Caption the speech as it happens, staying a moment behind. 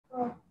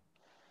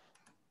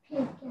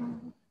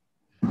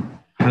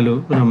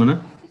Hello, Ramana.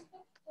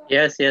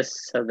 Yes,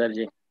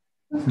 Sardarji.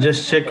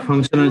 Just check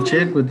functional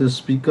check with the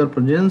speaker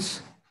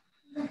presence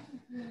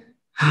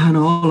and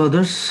all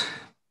others.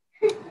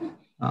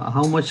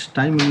 How much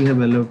time we have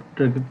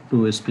allotted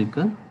to a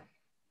speaker?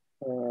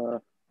 Uh,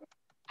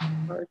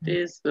 it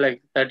is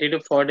like 30 to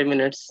 40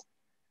 minutes,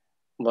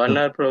 1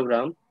 hour Okay,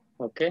 program.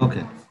 Okay.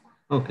 okay,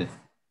 okay.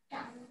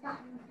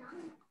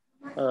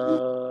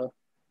 Uh,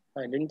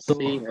 I didn't So,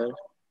 see her.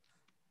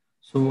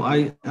 so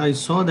I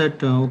saw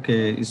that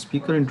okay,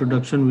 speaker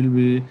introduction will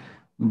be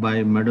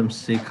by Madam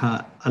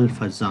Sekha Al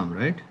Fazam,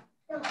 right?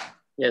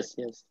 Yes.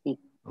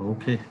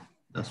 Okay,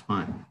 that's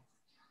fine.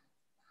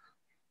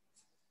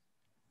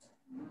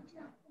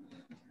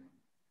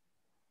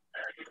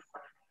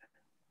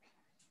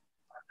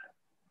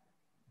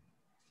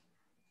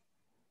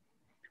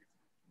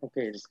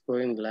 Okay, it's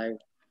going live.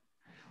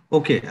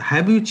 Okay,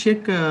 have you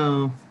checked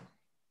uh,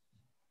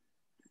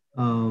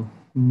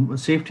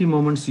 safety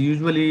moments?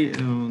 Usually,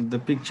 the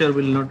picture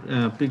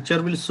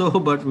will show,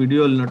 but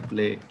video will not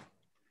play.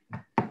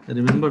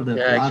 Remember that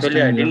Yeah, last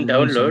actually, I time we are didn't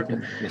doing download.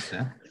 something like this,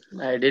 yeah?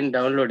 I didn't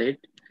download it,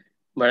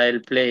 but I'll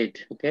play it.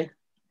 Okay.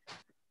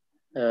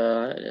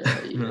 Uh,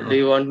 do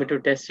you want me to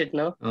test it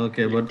now?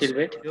 Okay, but Little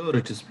bit. sure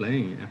it is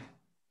playing. Yeah.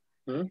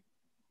 Hmm?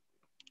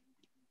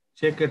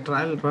 Check a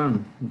trial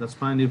run. That's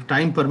fine. If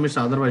time permits,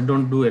 otherwise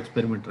don't do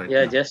experiment right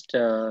Yeah, now. just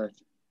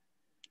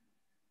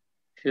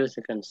few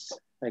seconds.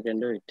 I can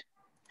do it.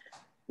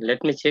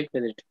 Let me check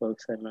whether it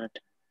works or not.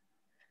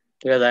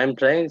 Because I'm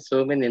trying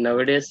so many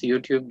nowadays.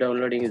 YouTube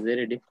downloading is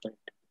very difficult.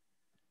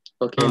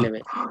 Okay, Ah,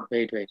 anyway,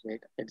 wait.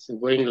 It's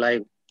going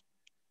live.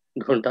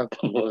 Don't talk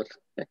more.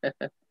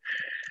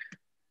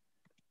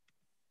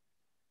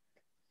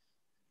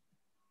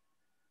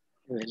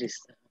 Where is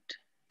that?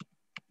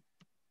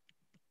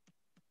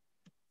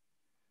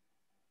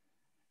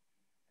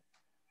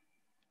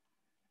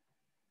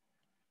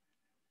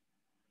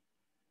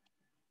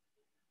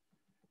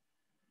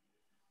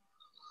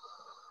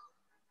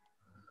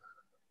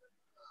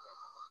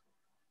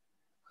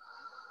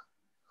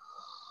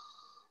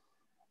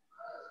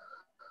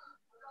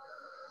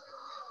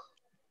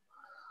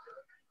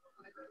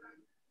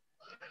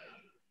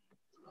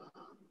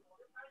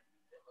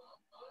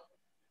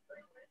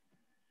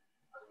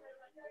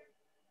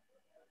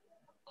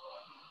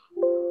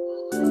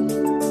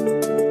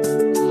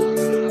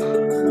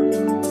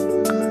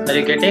 Are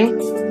you getting?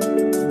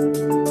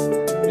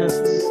 Yes.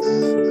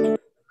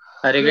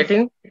 Are you Yes.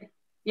 getting?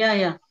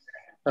 Yeah.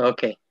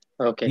 Okay.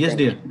 yes, Thank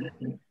dear.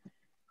 you.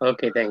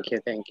 Okay, thank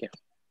you.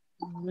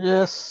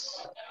 Yes.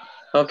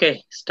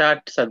 Okay,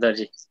 start,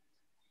 Sardarji.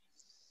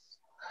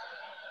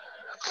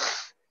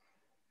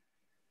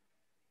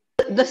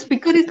 The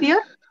speaker is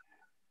here.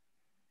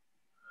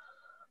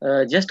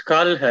 Just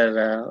call her,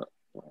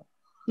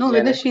 No,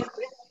 whether Janet. she's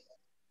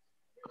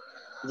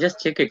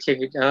Just check it.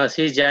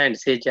 She's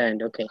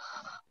giant. Okay.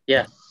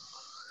 Yeah.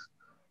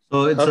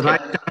 So it's the Okay.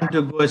 right time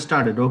to go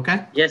started.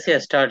 Okay. Yes.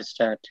 Start.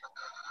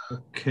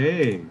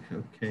 Okay.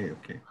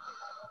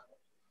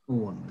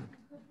 1 minute.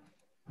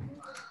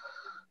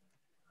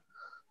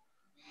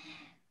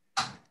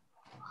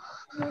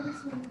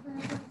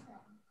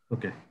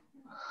 Okay.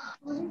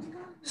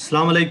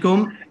 Assalamu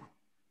alaikum.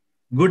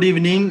 Good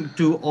evening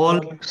to all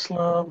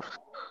Islam.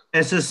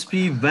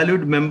 SSP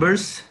valued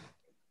members,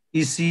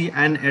 EC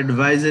and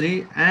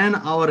advisory, and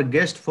our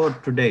guest for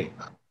today.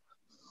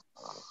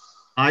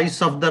 I,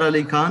 Safdar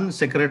Ali Khan,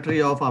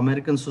 Secretary of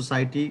American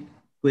Society,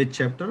 Kuwait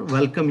chapter,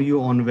 welcome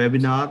you on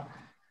webinar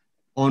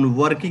on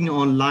working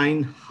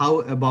online. How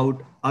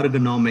about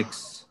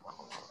ergonomics?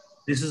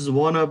 This is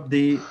one of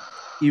the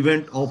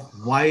event of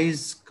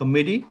WISE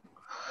committee.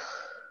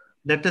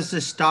 Let us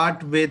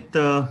start with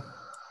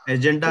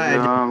agenda.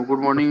 Good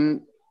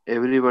morning,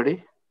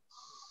 everybody.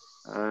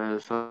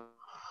 So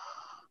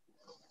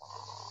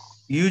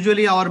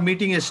Usually our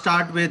meeting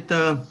start with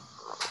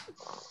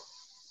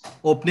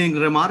opening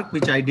remark,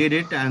 which I did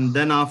it, and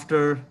then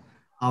after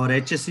our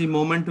HSC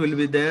moment will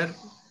be there,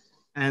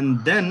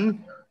 and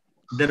then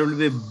there will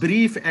be a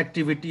brief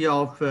activity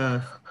of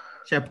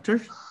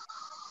chapter,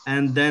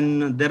 and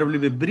then there will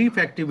be a brief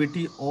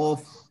activity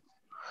of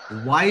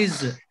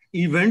WISE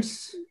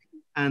events,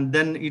 and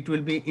then it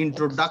will be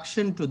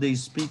introduction to the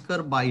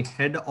speaker by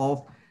head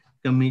of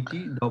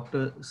committee,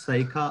 Dr.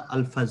 Saika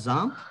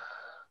Al-Fazam,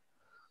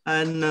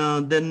 and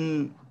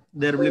then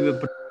there will be a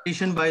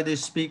presentation by the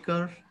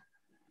speaker.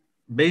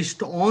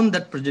 Based on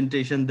that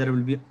presentation, there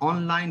will be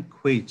online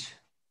quiz.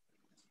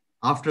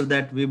 After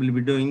that, we will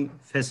be doing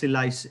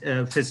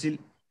facilitation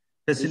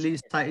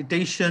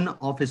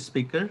of a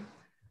speaker,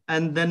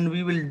 and then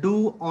we will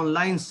do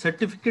online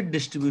certificate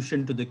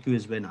distribution to the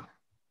quiz winner.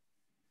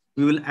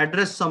 We will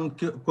address some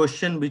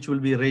question which will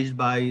be raised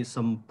by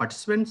some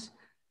participants,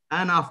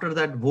 and after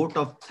that, vote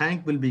of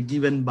thank will be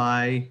given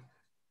by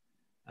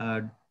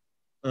uh,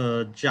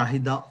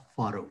 Jahida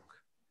Farooq.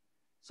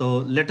 So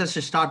let us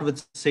start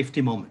with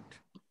safety moment.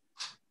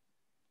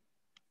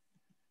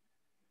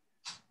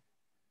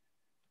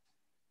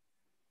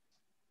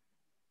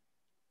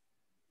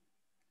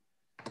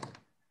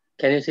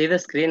 Can you see the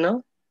screen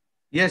now?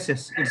 Yes,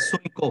 yes, it's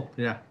showing cope.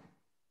 Yeah.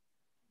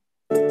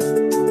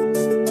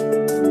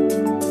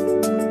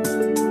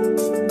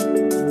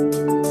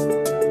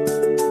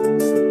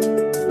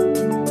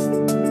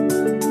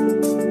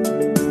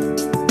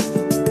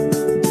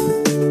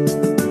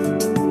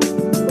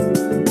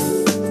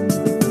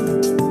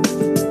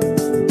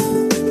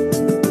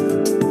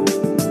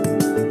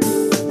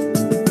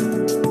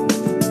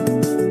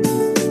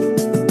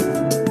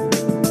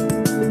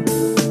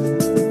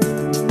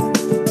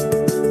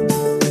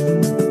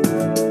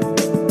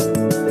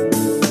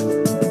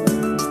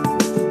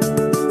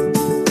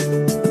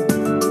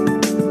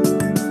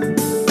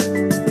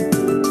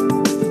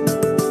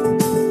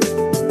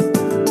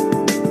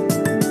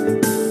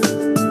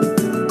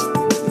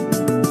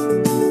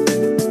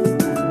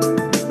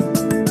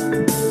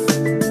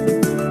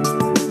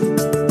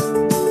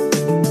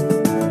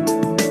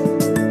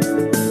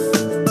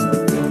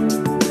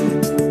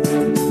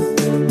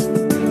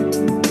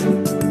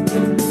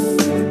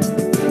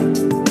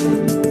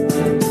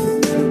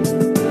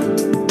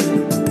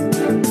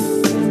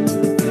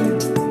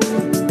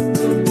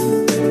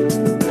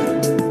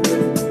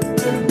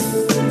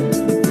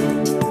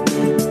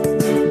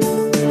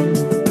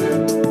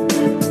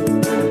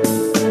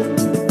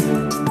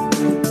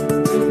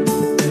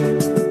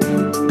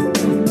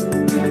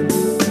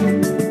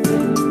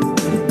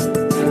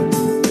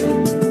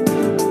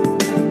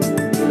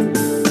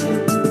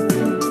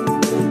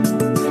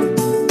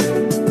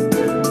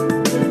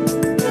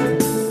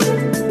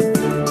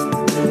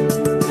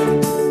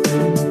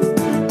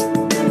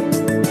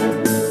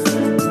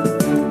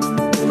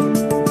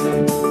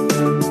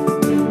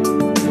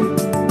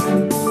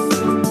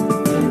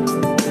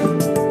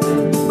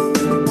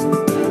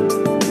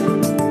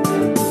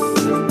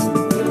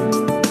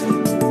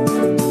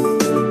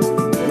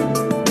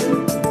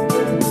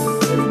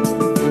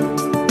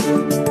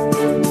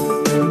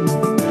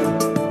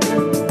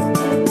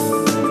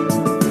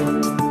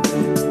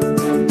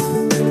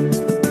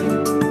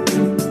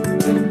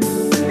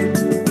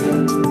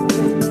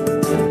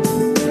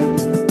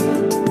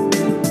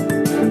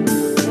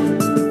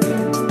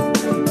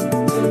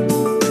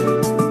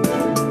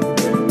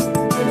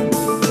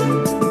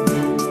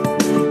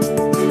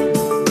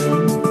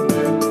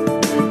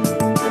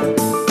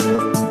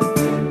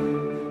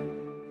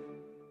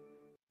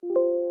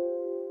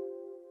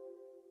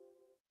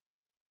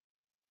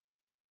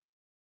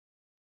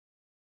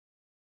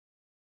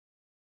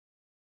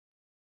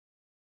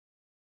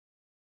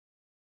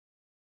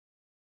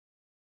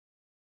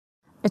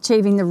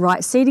 Achieving the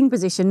right seating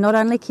position not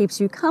only keeps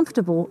you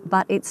comfortable,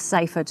 but it's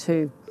safer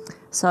too.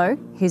 So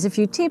here's a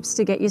few tips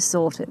to get you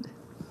sorted.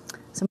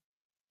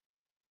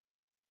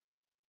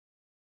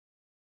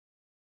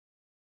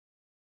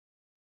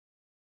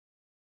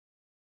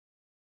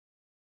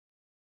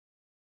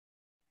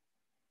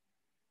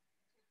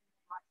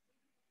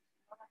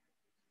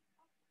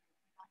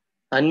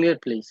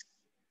 Unmute, please.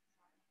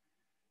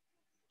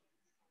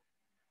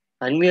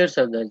 Unmute,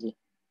 Sardarji.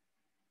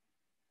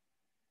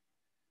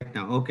 Right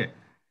now, okay.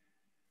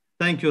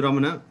 Thank you,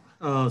 Ramana.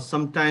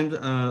 Sometimes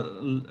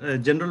a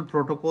general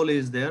protocol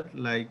is there,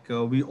 like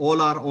we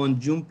all are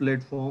on Zoom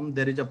platform.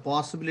 There is a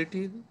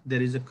possibility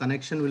there is a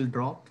connection will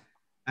drop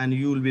and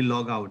you will be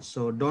log out.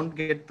 So don't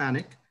get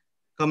panic.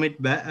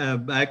 Commit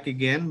back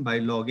again by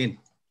login.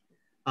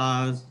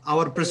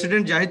 Our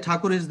President Jahid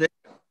Thakur is there.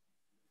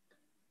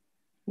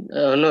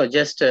 No,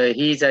 just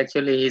he's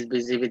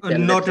busy with another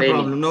Not a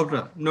training.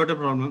 problem. Not a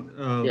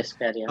problem. Just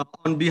carry on.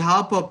 On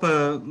behalf of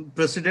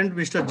President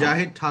Mr.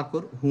 Jahid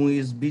Thakur, who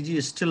is busy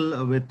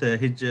still with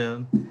his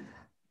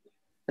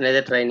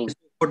Another training.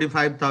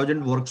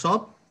 45,000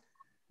 workshop.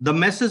 The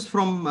message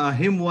from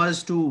him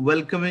was to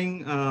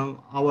welcoming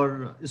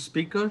our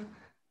speaker,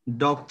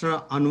 Dr.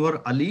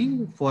 Anwar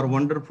Ali, for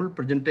wonderful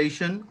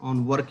presentation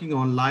on working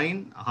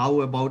online.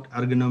 How about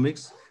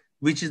ergonomics,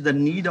 which is the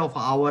need of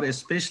our,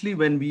 especially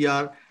when we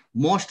are,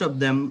 most of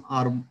them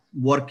are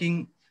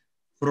working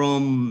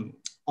from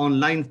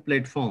online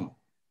platform.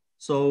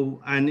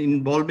 So, and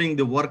involving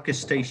the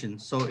workstation.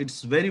 So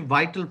it's very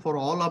vital for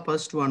all of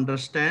us to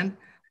understand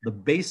the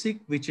basic,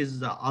 which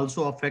is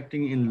also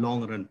affecting in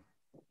long run.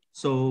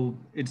 So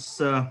it's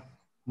a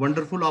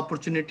wonderful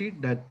opportunity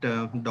that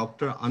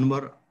Dr.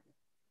 Anwar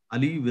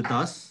Ali with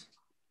us,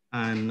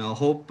 and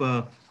hope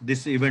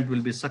this event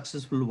will be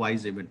successful,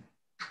 wise event.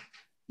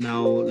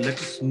 Now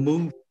let's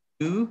move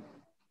to,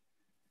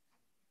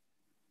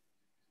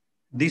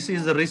 this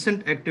is a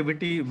recent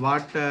activity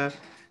what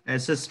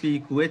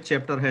SSP Kuwait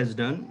chapter has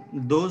done.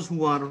 Those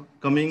who are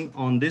coming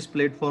on this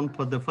platform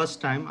for the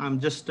first time, I'm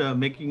just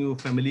making you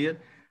familiar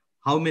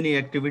how many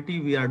activity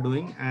we are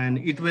doing, and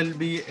it will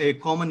be a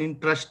common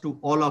interest to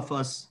all of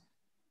us.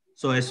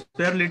 So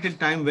spare little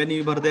time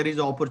whenever there is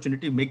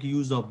opportunity, make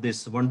use of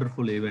this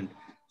wonderful event.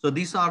 So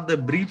these are the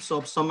briefs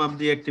of some of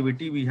the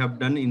activity we have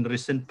done in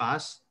recent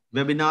past.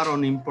 Webinar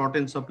on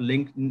importance of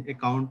LinkedIn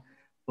account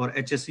for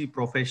HSE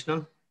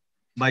professional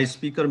by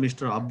speaker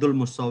Mr. Abdul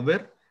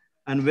Musawwir,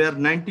 and where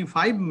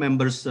 95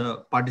 members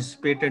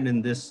participated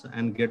in this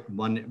and get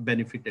one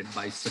benefited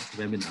by such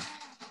webinar.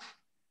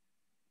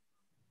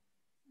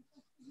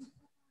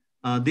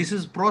 This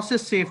is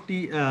process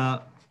safety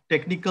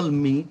technical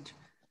meet.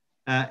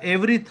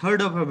 Every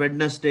third of a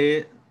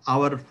Wednesday,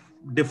 our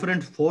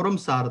different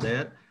forums are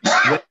there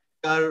where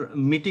we are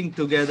meeting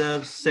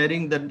together,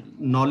 sharing the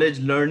knowledge,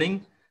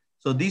 learning.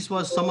 So this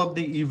was some of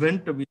the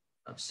event we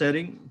are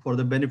sharing for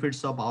the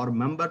benefits of our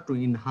member to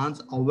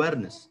enhance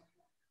awareness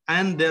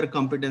and their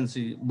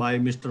competency by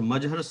Mr.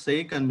 Majhar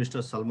Sheikh and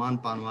Mr. Salman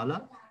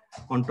Panwala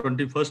on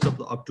 21st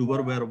of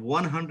October, where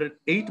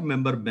 108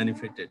 members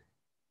benefited.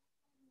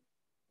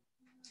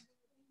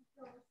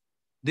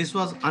 This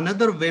was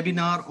another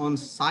webinar on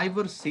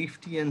cyber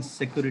safety and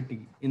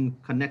security in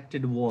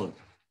connected world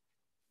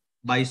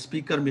by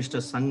speaker Mr.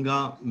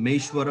 Sangha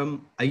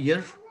Meshwaram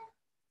Iyer,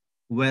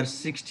 where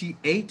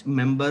 68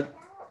 members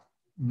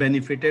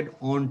benefited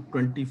on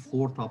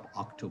 24th of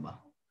October.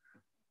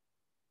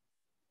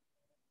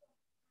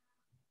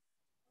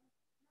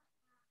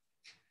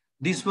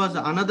 This was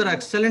another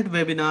excellent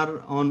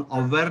webinar on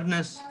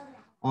awareness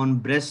on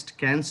breast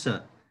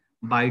cancer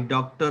by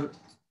Dr.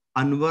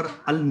 Anwar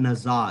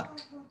Al-Nazar,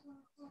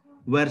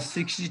 where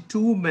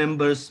 62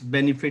 members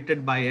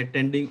benefited by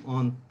attending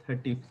on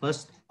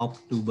 31st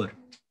October.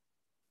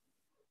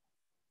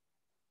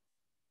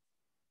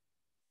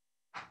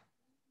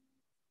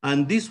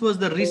 And this was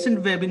the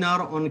recent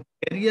webinar on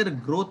career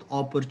growth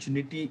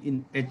opportunity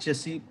in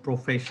HSE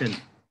profession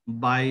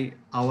by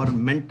our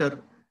mentor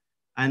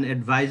and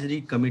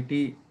advisory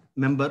committee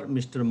member,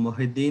 Mr.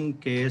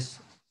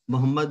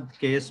 Muhammad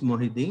K.S.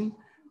 Mohideen,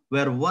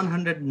 where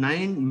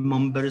 109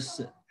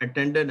 members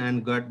attended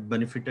and got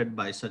benefited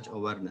by such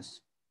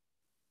awareness.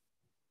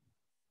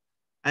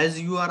 As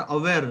you are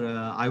aware,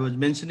 I was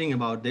mentioning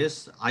about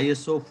this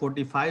ISO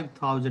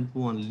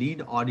 45001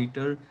 lead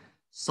auditor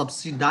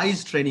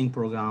subsidized training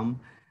program,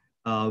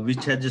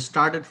 which has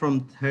started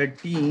from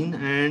 13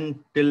 and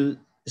till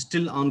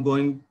still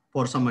ongoing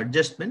for some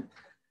adjustment.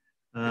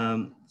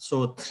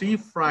 So 3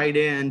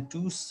 Friday and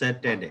 2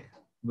 Saturday,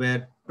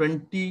 where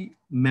 20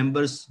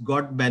 members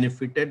got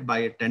benefited by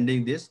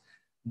attending this.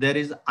 There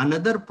is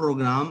another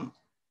program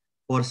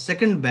for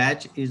second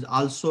batch is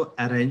also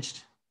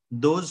arranged.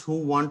 Those who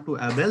want to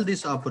avail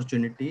this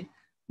opportunity,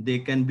 they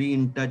can be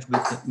in touch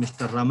with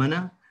Mr.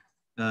 Ramana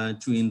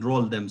to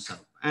enroll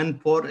themselves.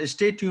 And for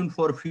stay tuned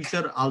for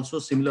future, also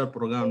similar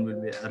program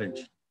will be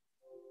arranged.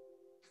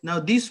 Now,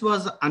 this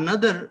was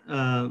another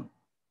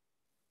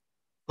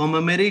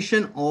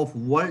commemoration of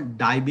World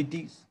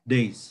Diabetes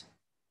Days,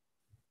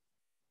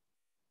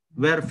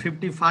 where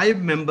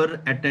 55 members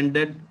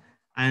attended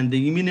and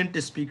the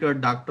eminent speaker,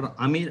 Dr.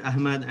 Amir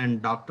Ahmed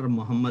and Dr.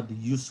 Muhammad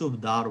Yusuf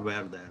Dar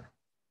were there.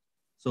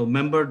 So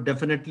member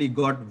definitely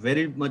got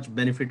very much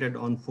benefited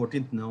on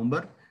 14th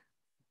November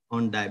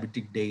on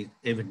Diabetic Day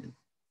event.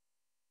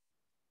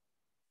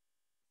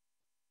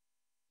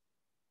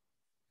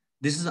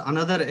 This is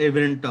another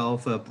event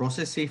of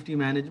process safety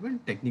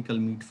management, technical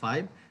meet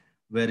 5,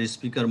 where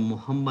speaker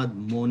Muhammad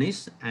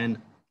Monis and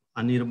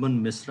Anirban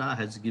Misra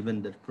has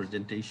given that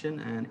presentation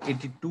and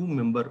 82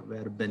 members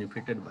were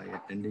benefited by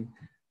attending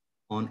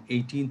on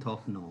 18th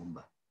of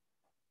November.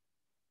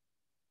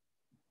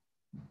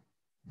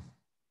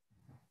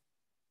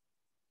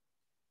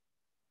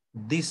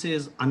 This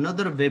is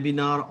another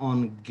webinar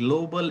on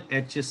global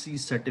HSE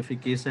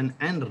certification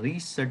and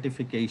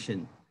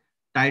recertification,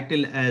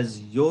 titled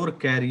as Your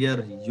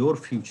Career, Your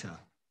Future,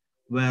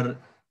 where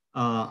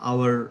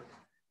our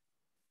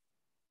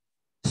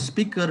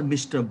speaker,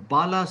 Mr.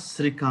 Bala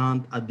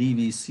Srikant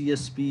Adivi,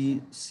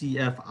 CSP,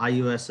 CF,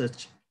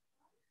 IOSH,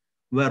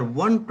 where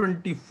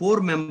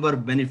 124 members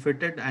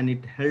benefited and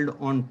it held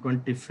on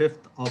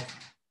 25th of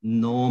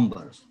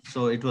November.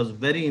 So it was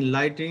very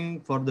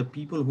enlightening for the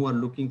people who are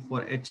looking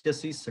for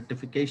HSE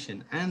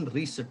certification and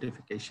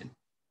recertification.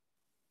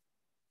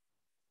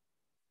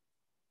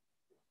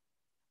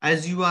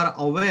 As you are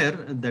aware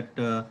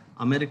that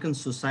American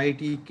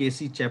Society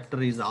KC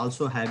chapter is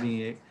also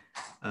having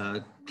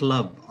a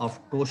club of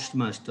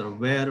Toastmaster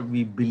where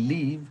we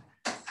believe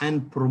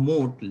and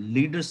promote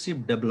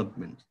leadership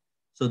development.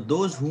 So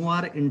those who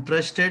are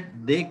interested,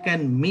 they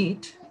can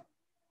meet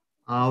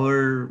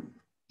our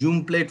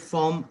Zoom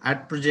platform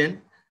at present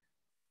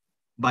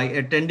by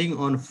attending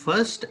on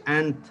 1st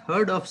and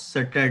 3rd of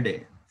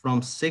Saturday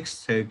from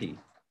 6:30.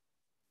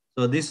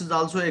 So this is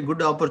also a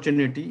good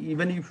opportunity.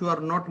 Even if you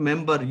are not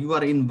member, you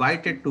are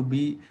invited to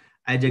be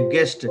as a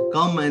guest,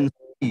 come and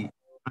see,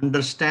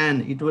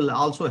 understand. It will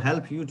also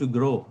help you to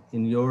grow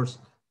in your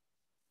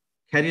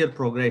career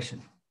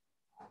progression.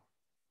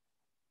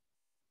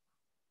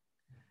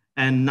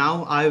 And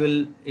now I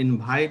will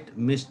invite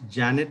Ms.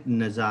 Janet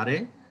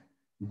Nazare,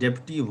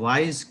 Deputy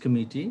Vice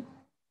Committee,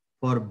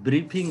 for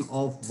briefing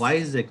of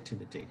WISE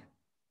activity.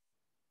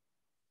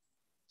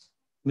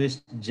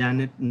 Ms.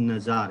 Janet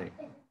Nazare.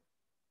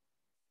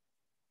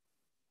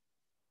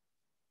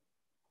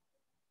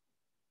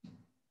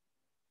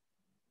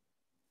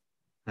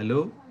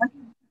 Hello?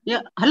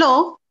 Yeah.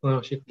 Hello.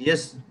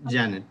 Yes,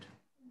 Janet.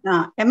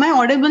 Am I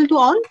audible to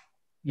all?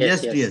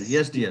 Yes, dear.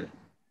 Yes, dear.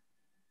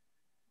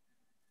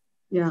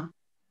 Yeah.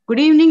 Good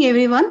evening,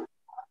 everyone.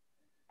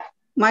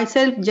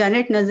 Myself,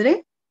 Janet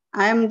Nazare,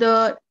 I am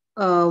the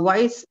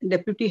Vice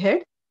Deputy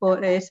Head for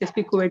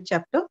ASSP Kuwait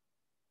chapter.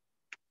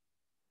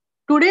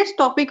 Today's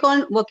topic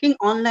on working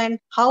online,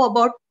 how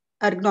about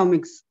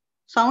ergonomics?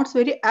 Sounds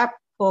very apt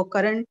for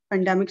current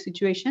pandemic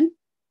situation,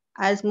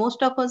 as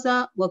most of us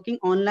are working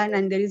online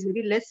and there is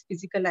very less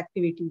physical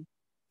activity.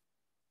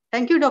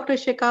 Thank you, Dr.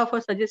 Shekha,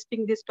 for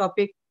suggesting this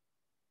topic.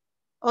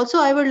 Also,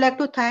 I would like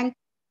to thank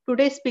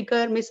today's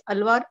speaker, Ms.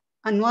 Anwar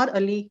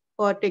Ali,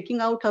 for taking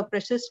out her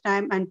precious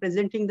time and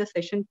presenting the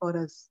session for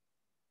us.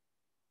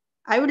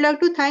 I would like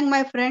to thank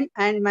my friend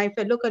and my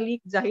fellow colleague,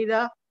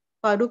 Zahida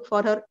Farooq,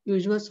 for her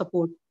usual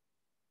support.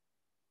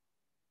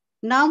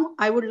 Now,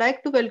 I would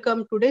like to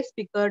welcome today's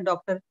speaker,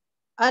 Dr.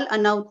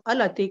 Al-Anaud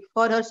Al-Atiq,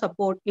 for her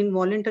support in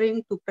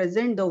volunteering to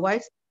present the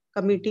Vice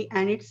Committee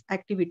and its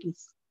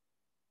activities.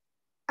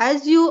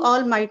 As you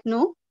all might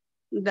know,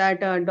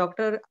 that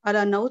Dr.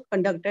 Al-Anaud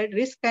conducted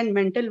risk and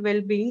mental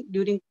well-being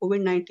during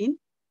COVID-19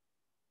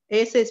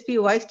 ASSP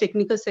Vice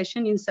Technical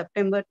Session in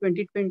September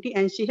 2020,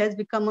 and she has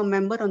become a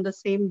member on the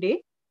same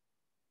day.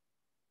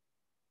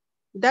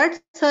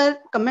 That's her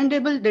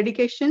commendable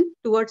dedication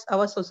towards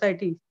our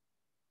society.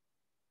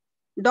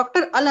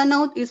 Dr.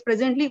 Al-Anaud is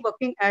presently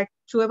working at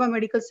Shuaibah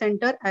Medical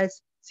Center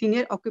as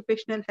Senior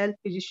Occupational Health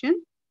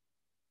Physician.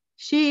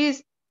 She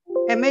is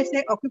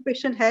MSA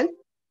Occupational Health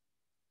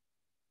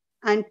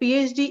and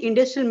PhD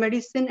Industrial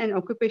Medicine and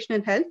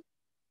Occupational Health.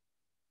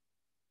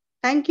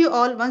 Thank you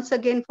all once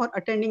again for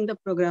attending the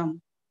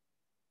program.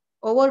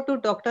 Over to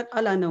Dr.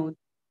 Al-Anaud.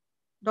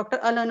 Dr.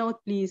 Al-Anaud,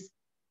 please.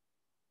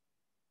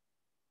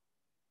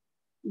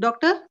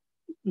 Doctor?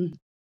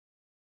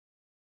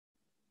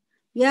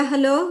 Yeah,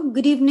 hello,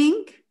 good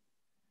evening.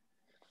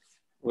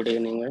 Good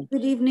evening, ma'am.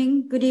 Good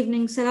evening, good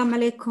evening. Salam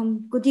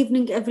alaikum. Good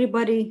evening,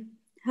 everybody.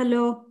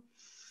 Hello.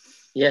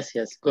 Yes,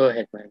 go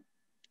ahead, ma'am.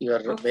 You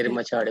are very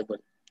much audible.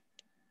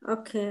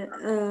 Okay.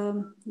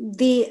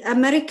 The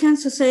American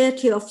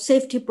Society of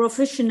Safety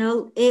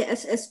Professional,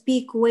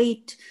 ASSP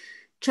Kuwait,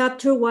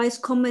 chapter-wise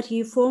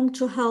committee formed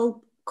to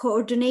help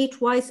coordinate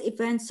WISE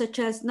events such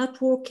as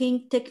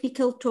networking,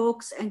 technical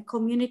talks, and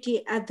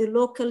community at the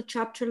local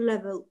chapter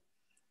level.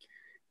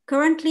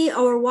 Currently,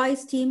 our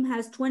WISE team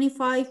has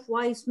 25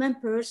 WISE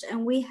members,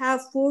 and we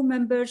have 4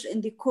 members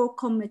in the core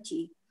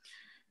committee.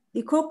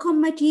 The core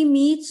committee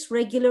meets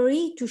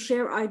regularly to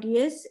share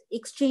ideas,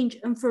 exchange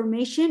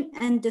information,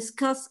 and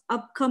discuss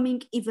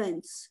upcoming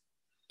events.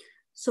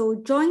 So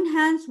join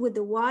hands with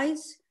the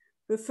WISE,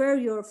 refer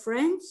your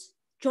friends,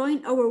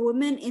 join our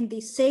women in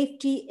the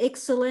Safety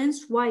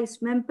Excellence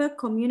WISE member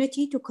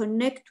community to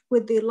connect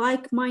with the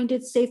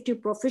like-minded safety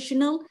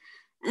professional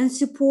and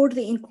support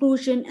the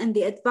inclusion and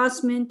the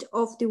advancement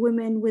of the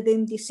women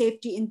within the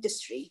safety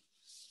industry.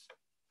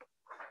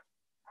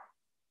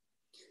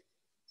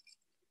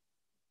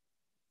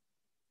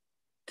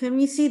 Can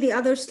we see the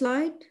other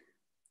slide?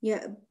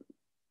 Yeah.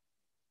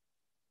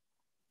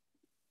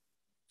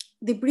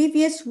 The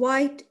previous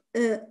WISE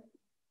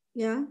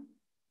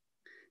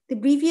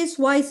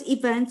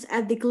events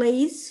at the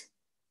Glaze.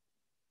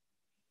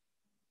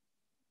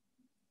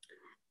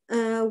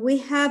 We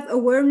have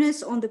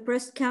awareness on the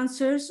breast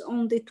cancers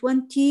on the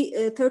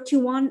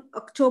 31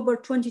 October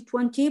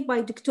 2020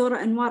 by Dr.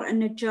 Anwar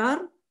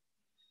Al-Najjar.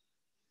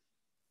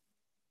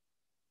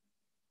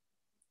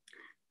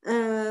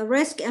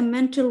 Risk and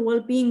mental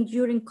well-being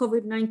during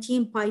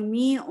COVID-19 by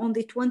me on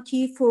the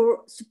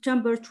 24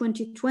 September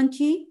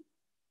 2020.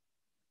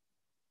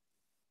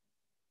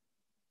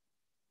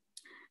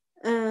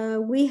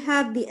 We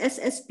have the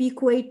SSP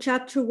Kuwait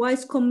chapter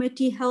WISE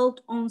committee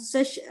held on a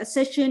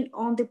session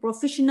on the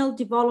professional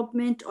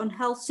development on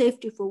health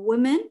safety for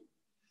women.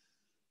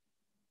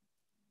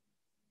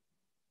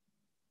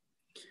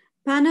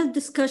 Panel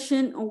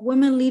discussion on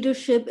women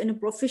leadership in a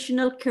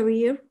professional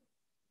career.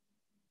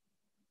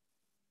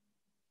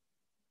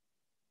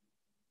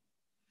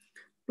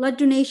 Blood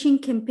donation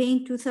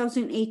campaign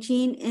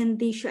 2018 in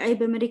the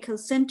Shuaibah Medical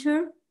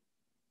Center.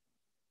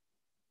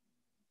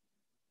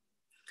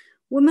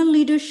 Women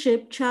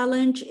leadership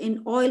challenge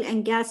in oil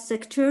and gas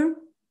sector.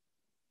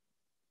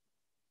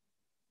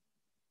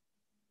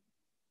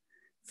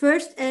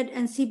 First aid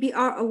and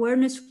CPR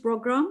awareness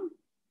program.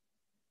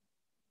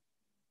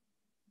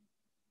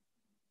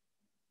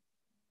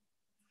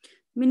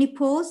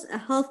 Menopause, a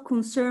health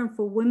concern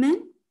for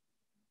women.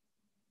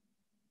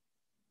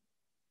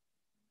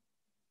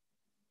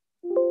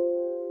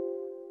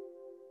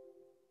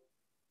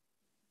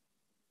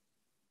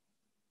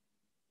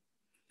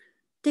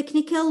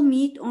 Technical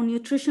meet on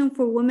nutrition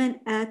for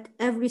women at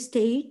every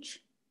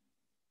stage.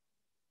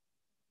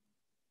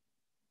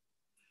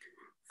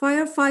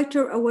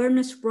 Firefighter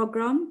awareness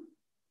program.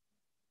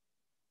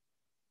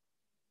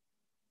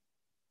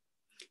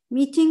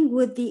 Meeting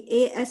with the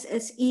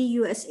ASSE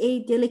USA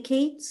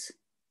delegates.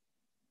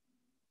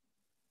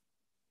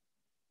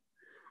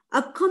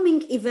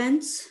 Upcoming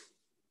events.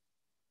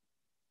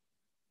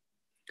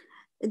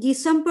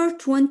 December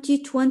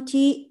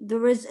 2020,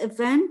 there is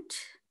event.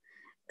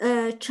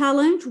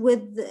 Challenge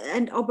with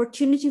an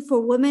opportunity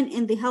for women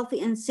in the health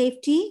and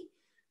safety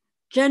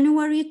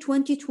January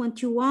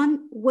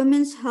 2021,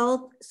 Women's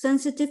Health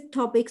Sensitive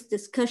Topics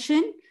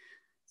Discussion.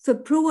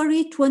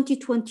 February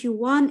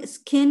 2021,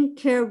 Skin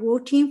Care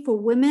Routine for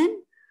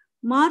Women.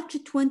 March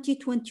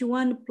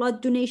 2021,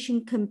 Blood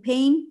Donation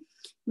Campaign.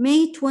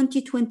 May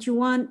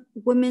 2021,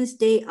 Women's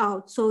Day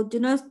Out. So do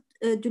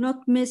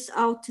not miss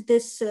out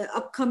this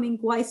upcoming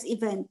WISE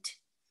event.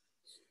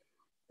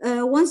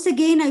 Once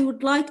again, I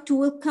would like to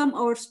welcome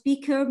our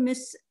speaker,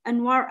 Ms.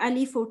 Anwar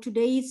Ali, for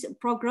today's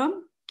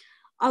program.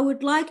 I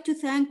would like to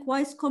thank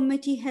WISE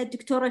Committee Head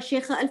Dr.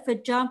 Sheikha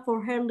Al-Fajjam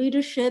for her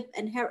leadership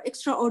and her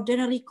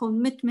extraordinary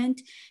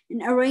commitment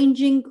in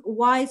arranging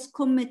WISE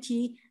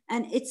Committee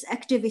and its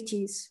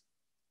activities.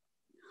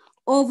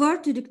 Over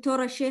to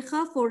Dr.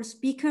 Sheikha for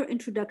speaker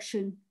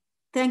introduction.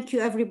 Thank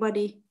you,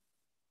 everybody.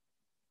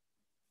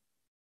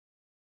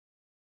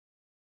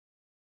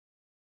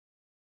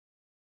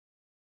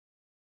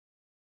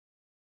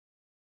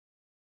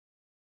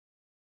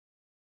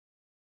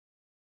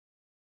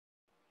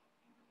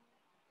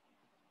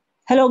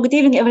 Hello, good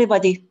evening,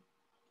 everybody.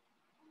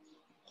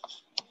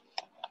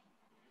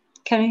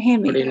 Can you hear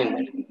me? Good evening,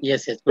 madam.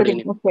 Yes, good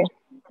evening. Okay.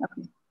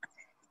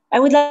 I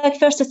would like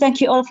first to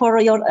thank you all for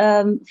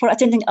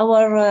attending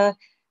our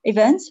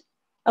event.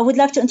 I would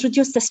like to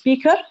introduce the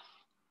speaker,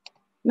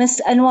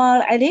 Ms.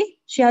 Anwar Ali.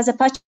 She has a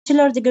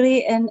bachelor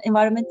degree in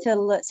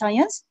environmental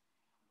science.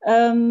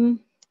 But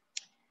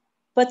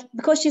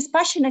because she's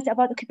passionate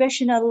about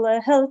occupational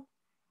health,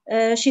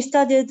 she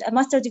studied a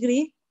master's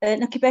degree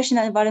in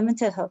occupational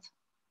environmental health.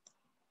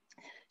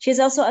 She's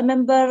also a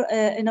member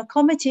in a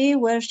committee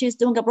where she's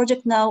doing a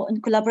project now in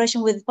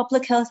collaboration with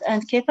Public Health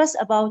and CAPAS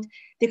about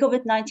the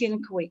COVID-19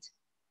 in Kuwait.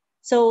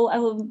 So I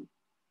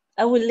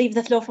will leave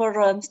the floor for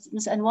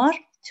Ms. Anwar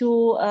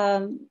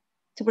to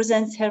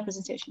present her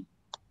presentation.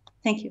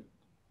 Thank you.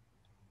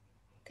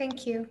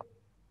 Thank you.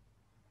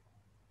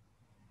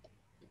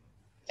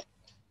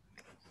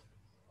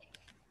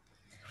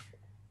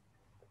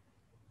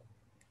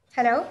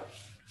 Hello.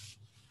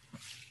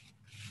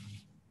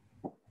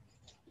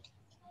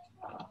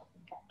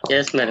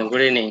 Yes, madam.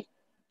 Good evening.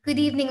 Good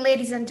evening,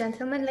 ladies and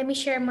gentlemen. Let me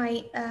share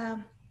my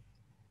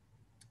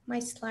my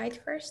slide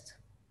first.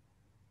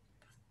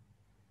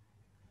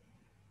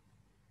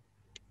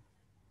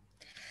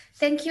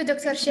 Thank you,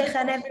 Dr. Sheikh,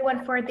 and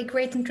everyone for the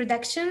great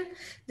introduction.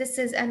 This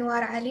is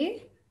Anwar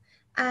Ali,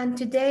 and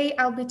today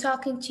I'll be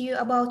talking to you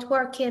about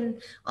working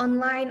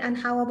online and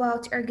how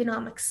about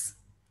ergonomics.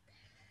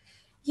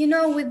 You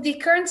know, with the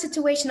current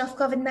situation of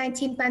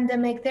COVID-19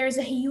 pandemic, there is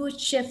a huge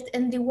shift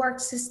in the work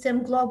system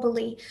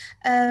globally.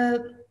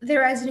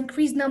 There is an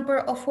increased number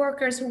of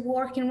workers who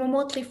are working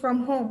remotely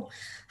from home.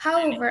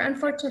 However,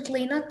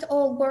 unfortunately, not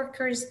all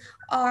workers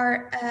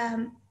are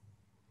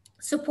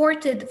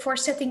supported for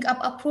setting up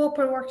a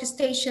proper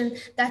workstation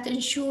that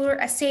ensure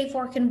a safe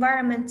work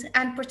environment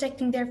and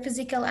protecting their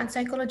physical and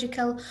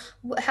psychological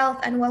health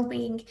and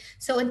well-being.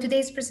 So in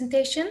today's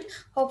presentation,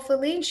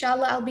 hopefully,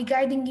 inshallah, I'll be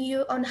guiding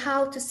you on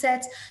how to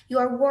set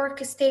your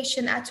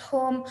workstation at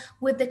home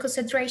with the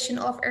consideration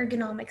of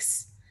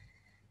ergonomics.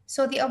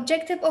 So the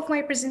objective of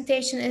my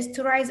presentation is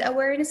to raise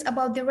awareness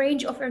about the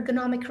range of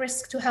ergonomic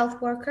risks to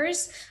health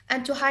workers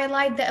and to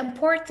highlight the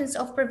importance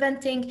of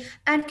preventing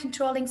and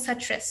controlling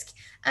such risk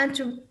and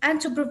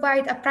to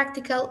provide a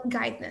practical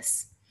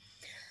guidance.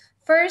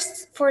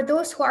 First, for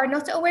those who are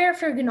not aware of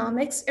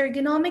ergonomics,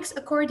 ergonomics,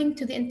 according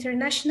to the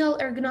International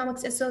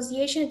Ergonomics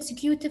Association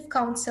Executive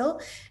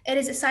Council, it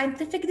is a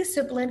scientific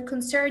discipline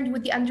concerned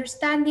with the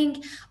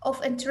understanding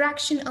of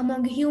interaction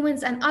among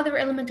humans and other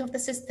elements of the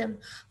system.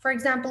 For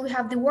example, we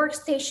have the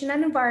workstation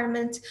and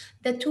environment,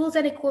 the tools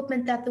and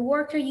equipment that the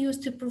worker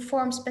used to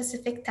perform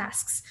specific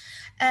tasks,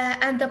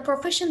 and the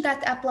profession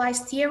that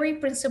applies theory,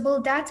 principle,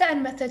 data,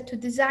 and method to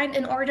design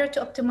in order to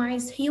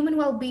optimize human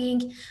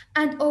well-being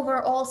and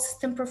overall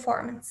system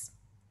performance.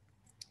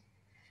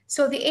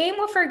 So the aim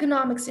of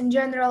ergonomics in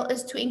general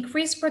is to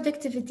increase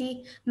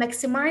productivity,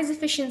 maximize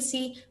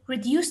efficiency,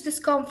 reduce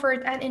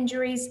discomfort and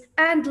injuries,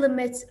 and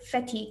limit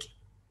fatigue.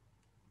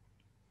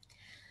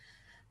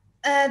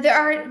 There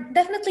are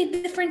definitely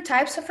different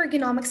types of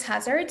ergonomics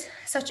hazard,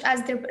 such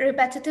as the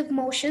repetitive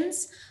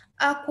motions,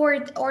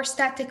 awkward or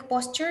static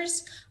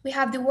postures. We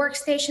have the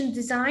workstation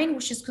design,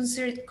 which is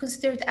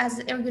considered as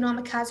an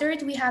ergonomic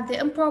hazard. We have the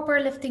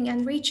improper lifting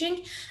and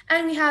reaching,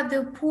 and we have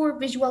the poor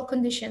visual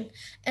condition.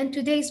 In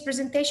today's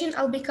presentation,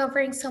 I'll be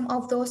covering some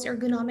of those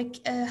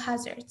ergonomic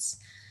hazards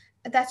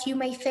that you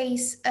may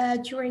face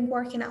during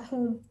working at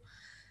home.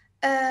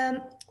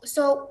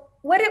 So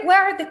what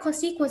are the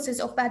consequences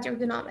of bad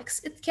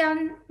ergonomics? It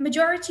can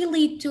majority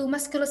lead to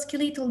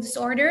musculoskeletal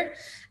disorder,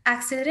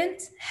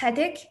 accident,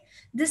 headache,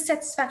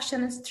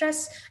 dissatisfaction and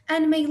stress,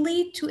 and may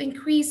lead to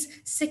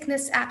increased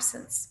sickness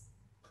absence.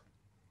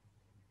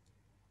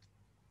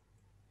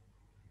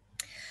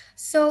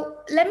 So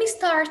let me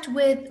start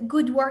with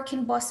good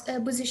working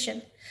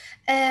position.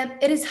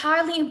 It is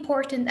highly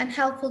important and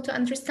helpful to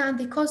understand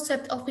the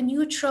concept of a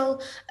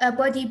neutral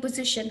body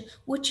position,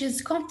 which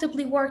is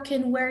comfortably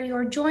working where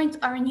your joints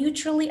are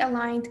neutrally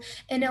aligned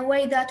in a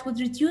way that would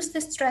reduce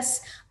the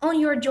stress on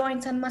your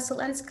joints and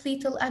muscle and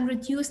skeletal and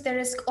reduce the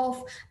risk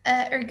of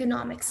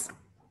ergonomics.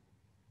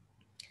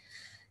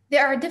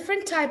 There are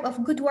different types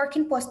of good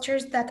working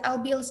postures that I'll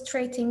be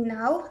illustrating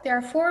now. There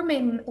are four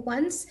main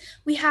ones.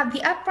 We have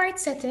the upright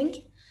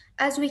setting,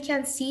 as we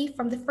can see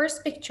from the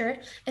first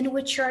picture, in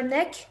which your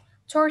neck,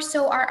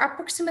 torso are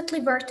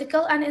approximately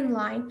vertical and in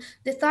line,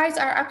 the thighs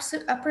are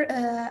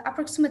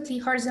approximately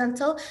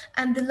horizontal,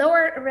 and the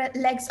lower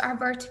legs are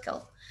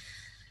vertical.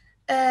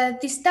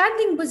 The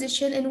standing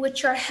position in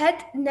which your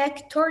head,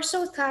 neck,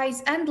 torso,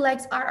 thighs, and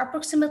legs are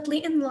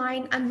approximately in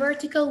line and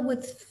vertical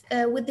with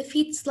the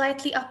feet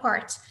slightly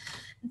apart.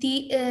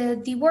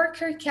 The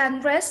worker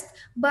can rest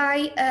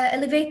by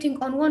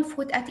elevating on one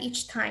foot at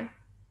each time.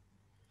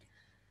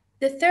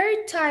 The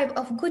third type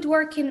of good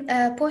working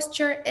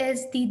posture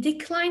is the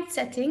declined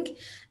setting.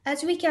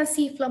 As we can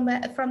see from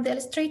the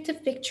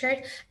illustrative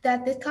picture,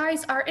 that the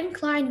thighs are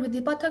inclined with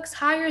the buttocks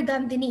higher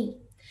than the knee.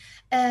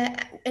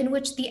 In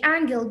which the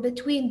angle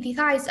between the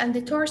thighs and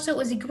the torso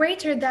is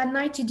greater than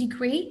 90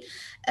 degrees,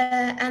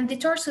 and the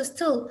torso is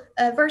still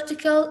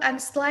vertical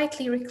and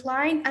slightly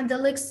reclined, and the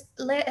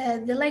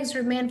legs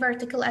remain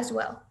vertical as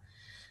well.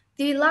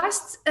 The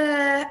last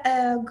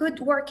good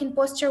working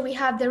posture, we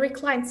have the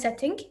reclined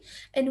setting,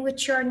 in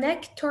which your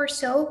neck,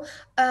 torso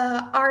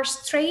are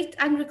straight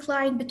and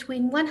reclined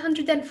between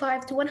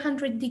 105 to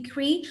 100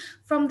 degrees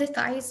from the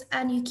thighs,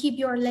 and you keep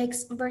your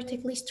legs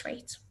vertically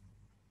straight.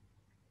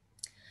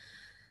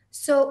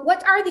 So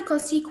what are the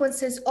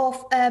consequences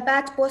of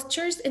bad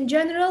postures? In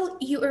general,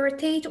 you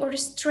irritate or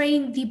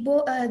strain the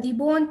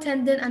bone,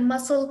 tendon, and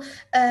muscle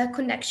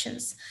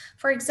connections.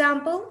 For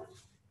example,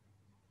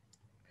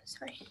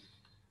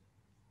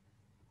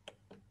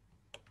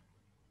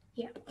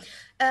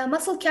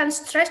 muscle can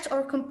stretch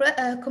or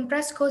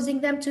compress,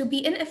 causing them to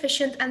be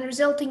inefficient and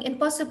resulting in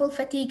possible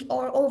fatigue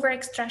or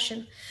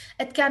overextraction.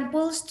 It can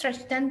pull,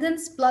 stretch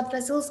tendons, blood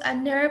vessels,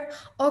 and nerve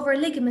over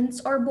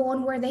ligaments or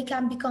bone where they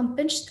can become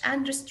pinched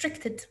and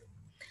restricted.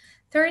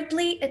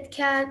 Thirdly, it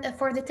can,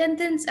 for the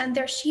tendons and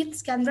their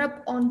sheaths, can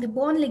rub on the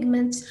bone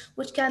ligaments,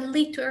 which can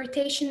lead to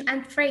irritation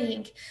and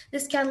fraying.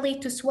 This can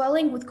lead to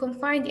swelling with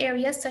confined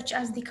areas such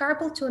as the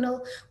carpal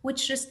tunnel,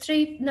 which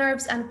restrict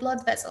nerves and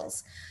blood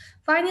vessels.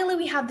 Finally,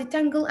 we have the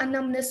tangle and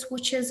numbness,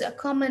 which is a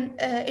common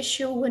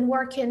issue when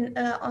working,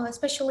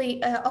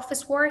 especially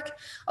office work,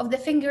 of the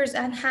fingers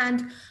and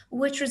hand,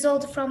 which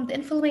result from the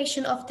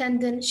inflammation of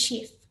tendon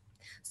sheath.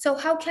 So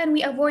how can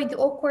we avoid the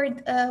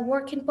awkward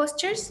working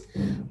postures?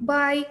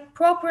 By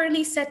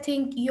properly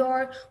setting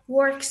your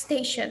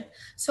workstation.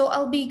 So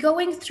I'll be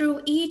going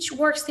through each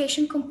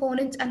workstation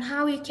component and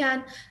how you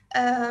can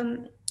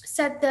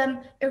set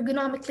them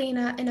ergonomically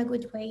in a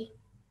good way.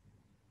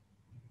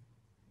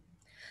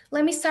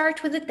 Let me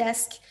start with the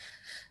desk.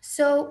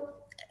 So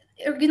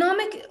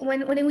ergonomic,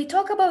 when we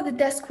talk about the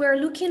desk, we're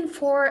looking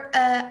for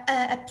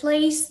a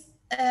place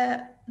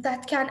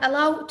that can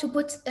allow to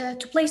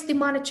place the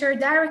monitor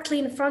directly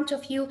in front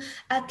of you,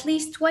 at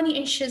least 20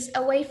 inches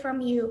away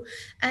from you,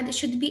 and it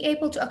should be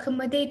able to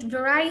accommodate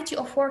variety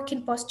of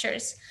working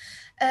postures.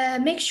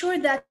 Make sure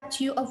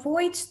that you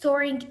avoid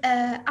storing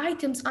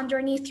items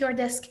underneath your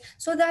desk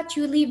so that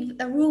you leave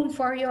a room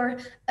for your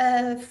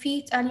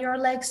feet and your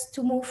legs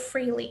to move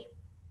freely.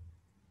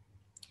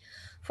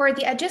 For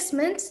the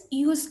adjustments,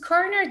 use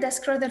corner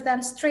desk rather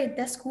than straight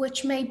desk,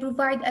 which may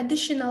provide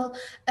additional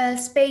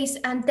space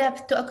and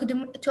depth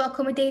to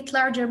accommodate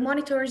larger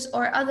monitors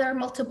or other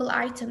multiple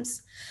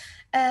items.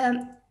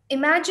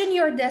 Imagine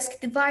your desk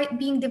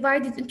being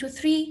divided into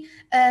three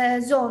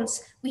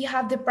zones. We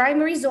have the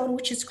primary zone,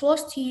 which is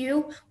close to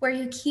you, where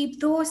you keep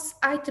those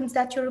items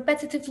that you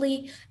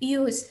repetitively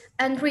use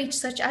and reach,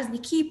 such as the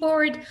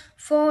keyboard,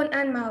 phone,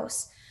 and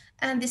mouse.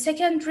 And the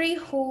secondary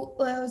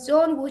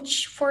zone,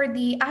 which for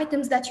the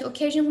items that you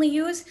occasionally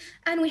use,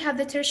 and we have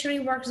the tertiary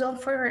work zone,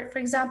 for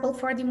example,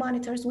 for the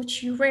monitors,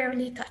 which you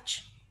rarely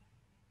touch.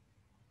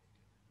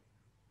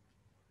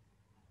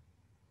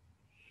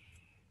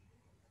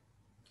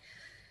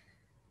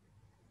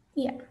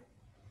 Yeah.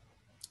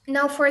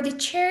 Now for the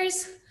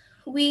chairs,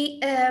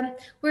 we're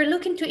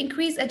looking to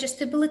increase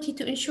adjustability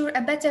to ensure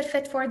a better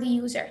fit for the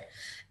user.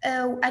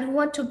 And we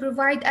want to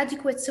provide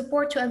adequate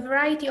support to a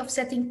variety of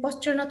setting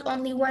posture, not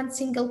only one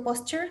single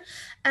posture.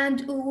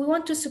 And we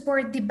want to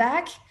support the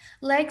back,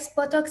 legs,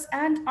 buttocks,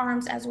 and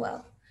arms as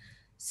well.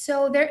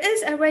 So there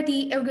is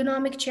already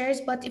ergonomic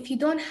chairs, but if you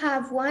don't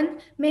have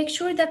one, make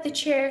sure that the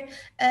chair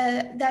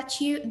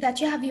that you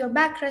have your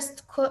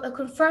backrest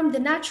confirm the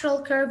natural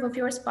curve of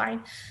your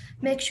spine.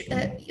 Make sure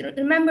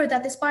remember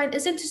that the spine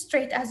isn't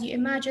straight as you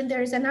imagine.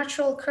 There is a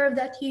natural curve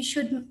that you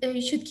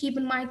should keep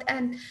in mind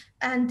and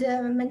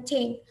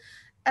maintain.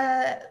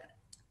 The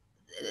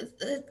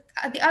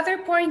other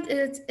point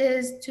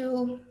is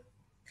to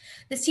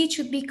The seat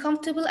should be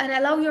comfortable and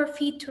allow your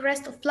feet to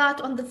rest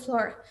flat on the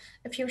floor.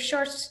 If you're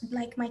short,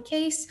 like my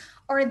case,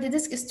 or the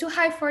desk is too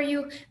high for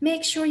you,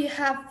 make sure you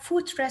have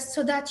footrest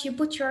so that you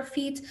put your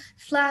feet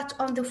flat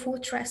on the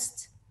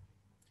footrest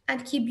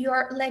and keep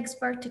your legs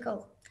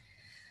vertical.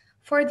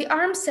 For the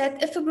arm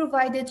set, if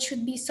provided,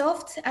 should be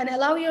soft and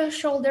allow your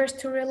shoulders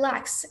to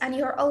relax and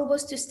your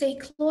elbows to stay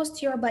close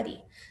to your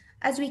body.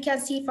 As we can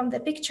see from the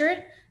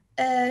picture,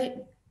 uh,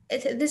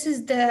 this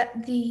is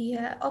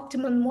the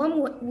optimum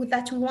one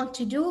that we want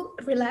to do,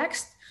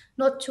 relaxed,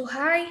 not too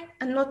high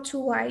and not too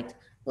wide.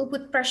 Will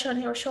put pressure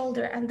on your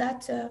shoulder, and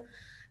that's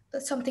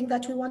something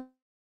that we want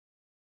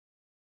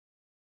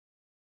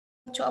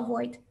to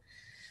avoid.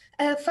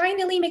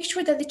 Finally, make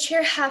sure that the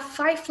chair have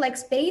 5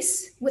 legs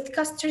base with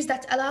casters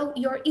that allow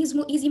your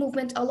easy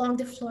movement along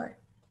the floor.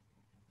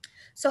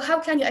 So how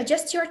can you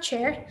adjust your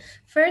chair?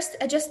 First,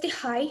 adjust the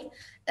height.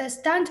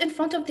 Stand in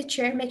front of the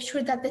chair. Make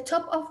sure that the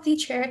top of the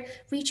chair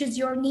reaches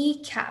your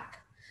kneecap.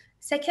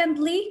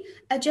 Secondly,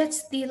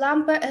 adjust the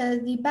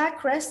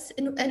backrest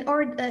in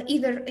order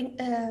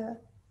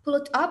pull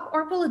it up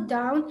or pull it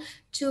down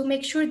to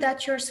make sure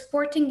that you're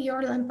supporting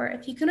your lumbar.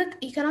 If you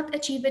cannot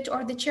achieve it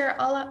or the chair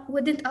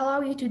wouldn't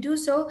allow you to do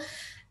so,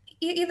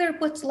 either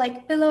put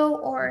like pillow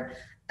or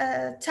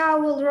a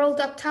towel, rolled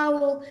up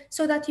towel,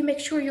 so that you make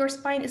sure your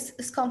spine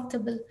is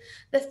comfortable.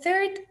 The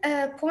third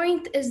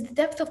point is the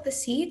depth of the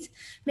seat.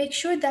 Make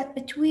sure that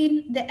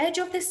between the edge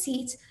of the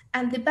seat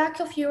and the back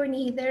of your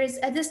knee, there is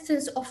a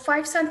distance of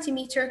 5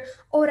 centimeters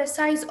or a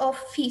size of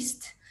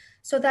fist,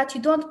 so that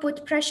you don't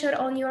put pressure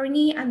on your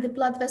knee and the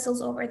blood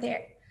vessels over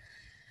there.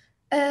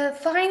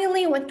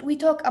 Finally, when we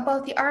talk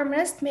about the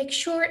armrest, make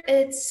sure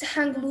it's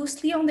hang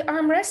loosely on the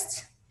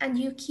armrest and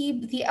you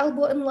keep the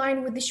elbow in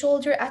line with the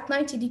shoulder at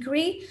 90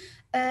 degrees.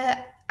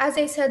 As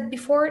I said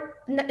before,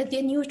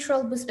 the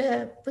neutral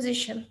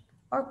position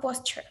or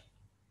posture.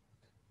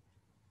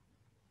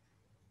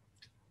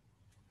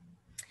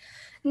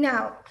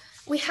 Now,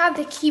 we have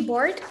the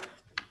keyboard.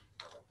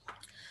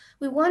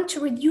 We want to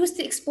reduce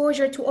the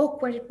exposure to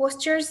awkward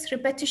postures,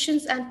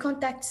 repetitions, and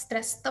contact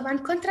stress.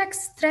 طبعا contact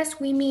stress,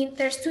 we mean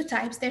there's 2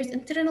 types. There's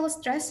internal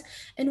stress,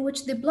 in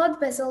which the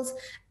blood vessels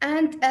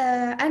and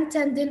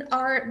tendon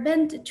are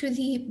bent to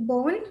the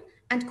bone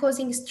and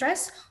causing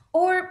stress,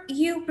 or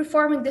you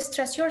performing the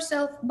stress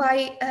yourself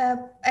by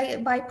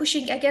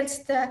pushing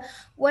against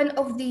one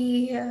of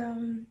the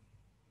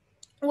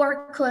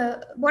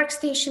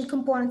workstation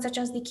components, such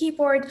as the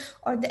keyboard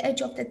or the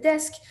edge of the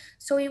desk.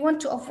 So you want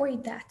to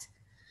avoid that.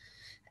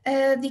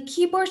 The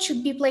keyboard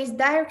should be placed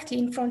directly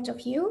in front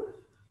of you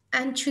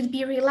and should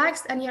be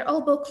relaxed and your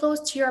elbow close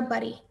to your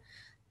body.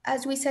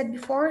 As we said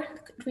before,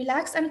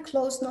 relax and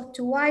close, not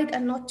too wide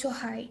and not too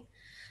high.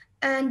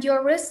 And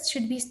your wrists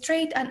should be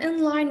straight and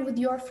in line with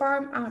your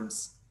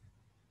forearms.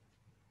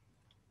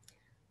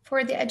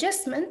 For the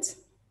adjustment,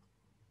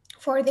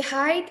 for the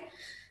height,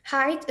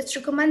 it's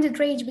recommended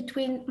range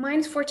between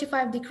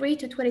 -45 degrees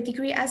to 20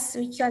 degrees, as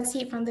you can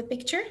see from the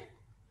picture.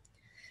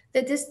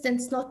 The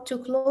distance not too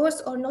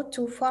close or not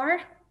too far.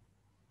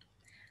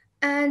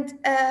 And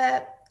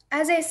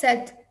as I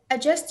said,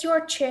 adjust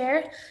your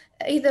chair,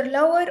 either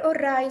lower or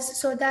rise,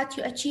 so that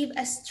you achieve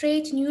a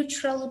straight,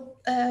 neutral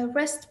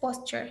rest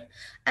posture.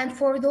 And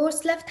for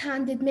those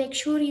left-handed, make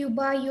sure you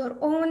buy your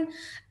own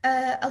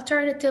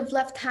alternative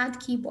left-hand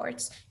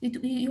keyboards.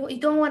 You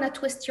don't want to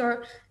twist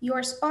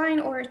your spine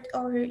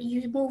or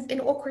you move in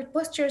awkward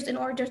postures in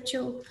order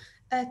to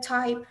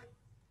type.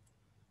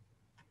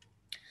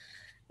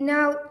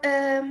 Now,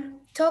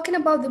 talking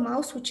about the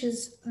mouse, which is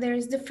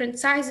there's different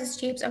sizes,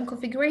 shapes, and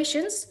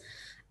configurations.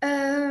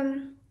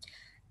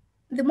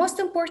 The most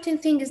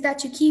important thing is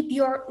that you keep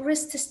your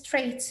wrist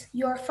straight,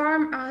 your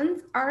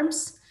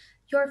arms,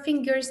 your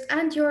fingers,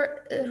 and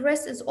your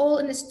wrist is all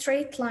in a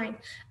straight line.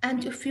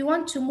 And if you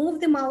want to move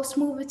the mouse,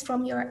 move it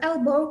from your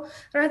elbow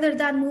rather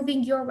than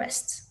moving your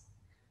wrist.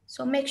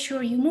 So make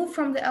sure you move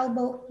from the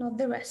elbow, not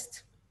the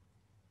wrist.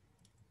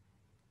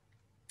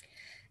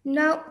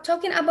 Now,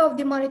 talking about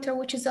the monitor,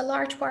 which is a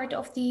large part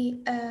of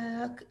the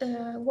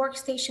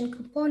workstation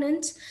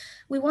component,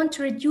 we want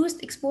to reduce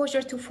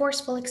exposure to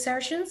forceful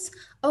exertions,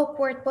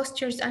 awkward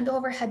postures, and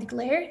overhead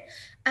glare.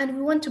 And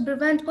we want to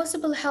prevent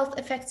possible health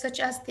effects such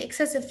as the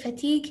excessive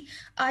fatigue,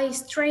 eye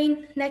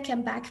strain, neck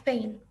and back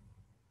pain.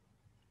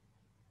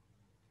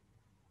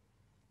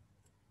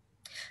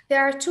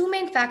 There are 2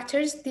 main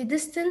factors, the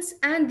distance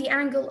and the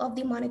angle of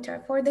the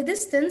monitor. For the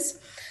distance,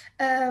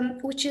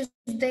 which is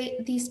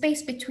the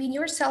space between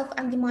yourself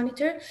and the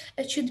monitor,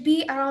 it should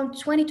be around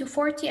 20 to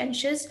 40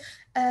 inches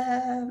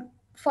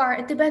far.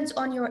 It depends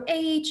on your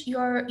age,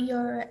 your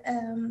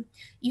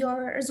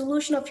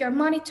resolution of your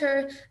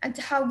monitor, and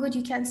how good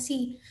you can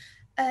see.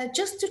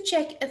 Just to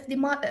check if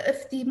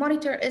the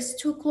monitor is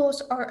too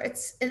close or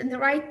it's in the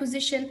right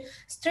position,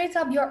 straight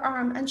up your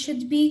arm and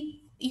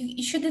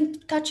you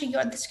shouldn't touch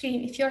the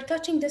screen. If you're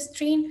touching the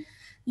screen,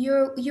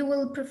 you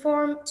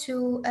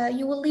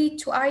will lead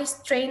to eye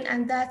strain,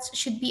 and that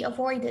should be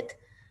avoided.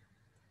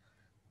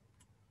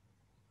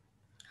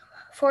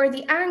 For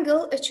the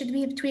angle, it should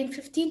be between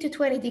 15 to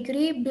 20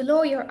 degrees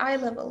below your eye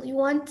level. You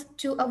want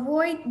to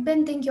avoid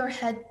bending your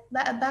head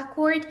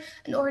backward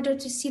in order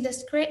to see the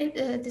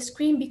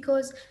screen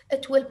because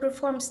it will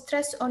perform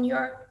stress on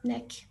your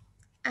neck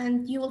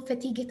and you will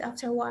fatigue it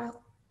after a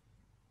while.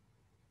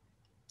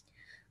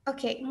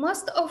 Okay,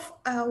 most of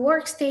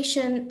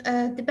workstation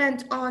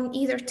depend on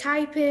either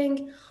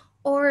typing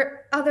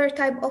or other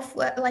type of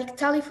like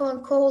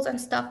telephone calls and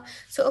stuff.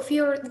 So if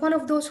you're one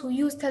of those who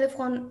use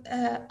telephone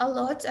a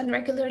lot and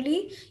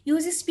regularly,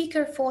 use a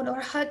speakerphone or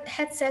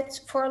headset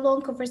for a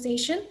long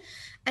conversation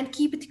and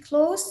keep it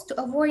close to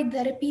avoid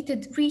the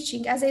repeated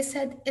reaching, as I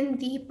said, in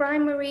the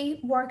primary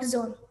work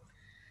zone.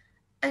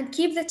 And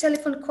keep the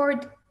telephone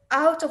cord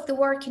out of the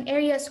working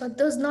area so it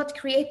does not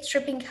create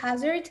tripping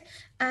hazard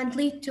and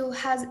lead to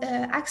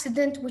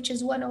accident, which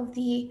is one of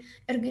the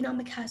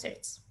ergonomic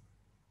hazards.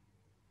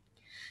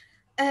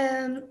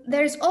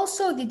 There's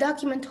also the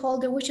document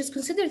holder, which is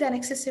considered an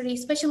accessory,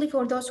 especially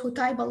for those who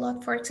type a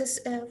lot,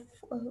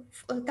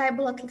 type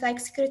a lot like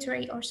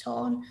secretary or so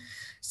on.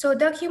 So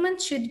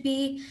documents should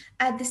be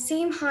at the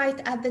same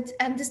height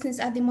and distance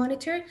at the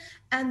monitor,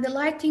 and the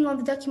lighting on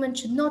the document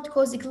should not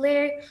cause a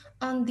glare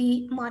on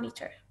the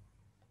monitor.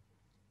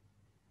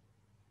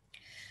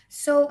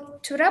 So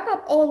to wrap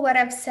up all what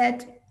I've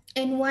said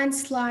in one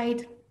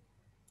slide,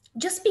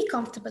 just be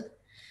comfortable.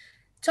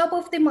 Top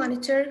of the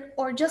monitor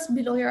or just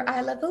below your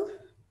eye level,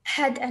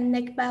 head and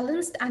neck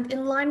balanced and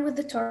in line with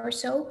the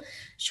torso,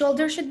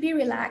 shoulder should be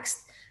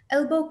relaxed,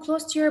 elbow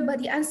close to your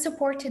body and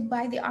supported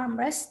by the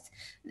armrest.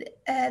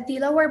 The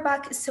lower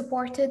back is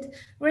supported,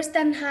 wrist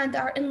and hand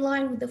are in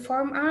line with the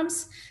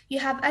forearms. You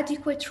have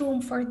adequate room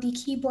for the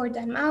keyboard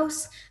and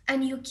mouse,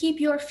 and you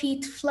keep your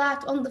feet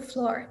flat on the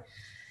floor.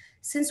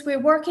 Since we're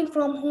working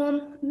from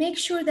home, make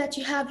sure that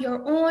you have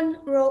your own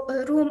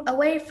room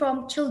away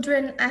from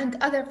children and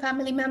other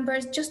family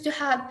members just to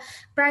have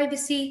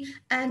privacy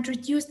and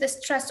reduce the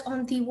stress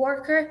on the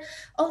worker.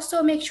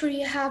 Also, make sure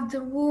you have the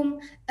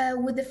room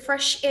with the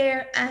fresh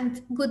air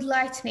and good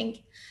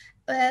lighting.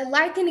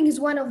 Lighting is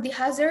one of the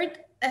hazards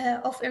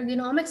of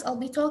ergonomics. I'll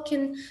be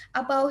talking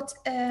about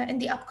in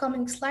the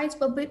upcoming slides,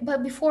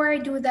 but before I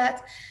do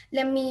that,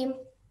 let me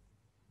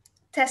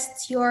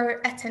test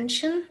your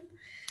attention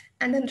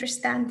and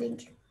understanding.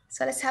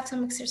 So let's have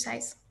some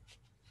exercise.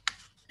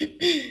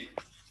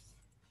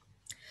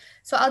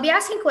 So I'll be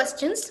asking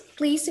questions.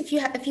 Please, if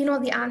you know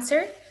the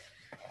answer,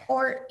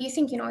 or you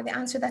think you know the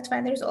answer, that's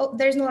fine.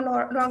 There's no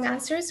wrong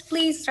answers.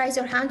 Please raise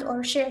your hand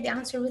or share the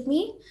answer with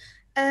me.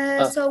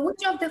 So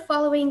which of the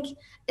following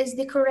is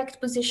the correct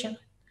position?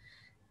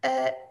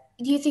 Do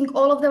you think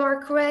all of them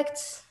are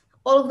correct?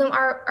 All of them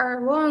are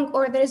wrong,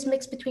 or there is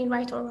mix between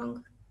right or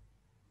wrong?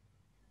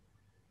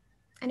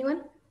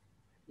 Anyone?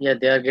 Yeah,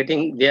 they are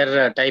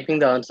typing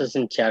the answers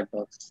in chat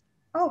box.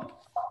 Oh.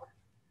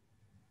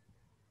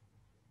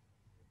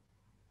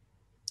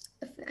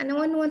 If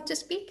anyone wants to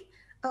speak?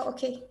 Oh,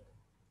 okay.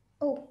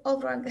 Oh, all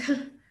wrong.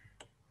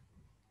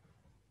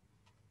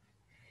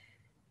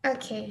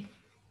 Okay.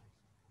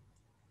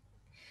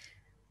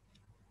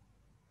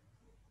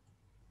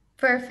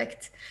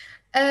 Perfect.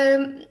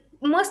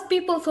 Most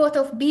people thought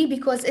of B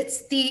because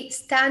it's the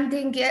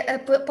standing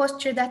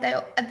posture that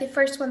the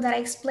first one that I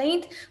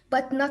explained,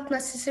 but not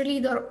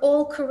necessarily. They're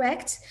all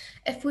correct.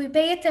 If we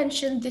pay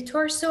attention, the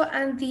torso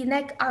and the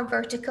neck are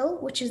vertical,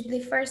 which is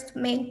the first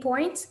main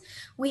point.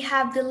 We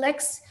have the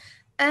legs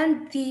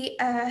and the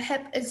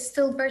hip is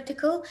still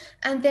vertical,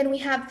 and then we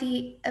have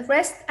the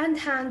wrist and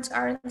hands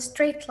are in a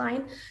straight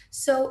line.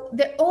 So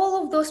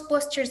all of those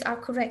postures are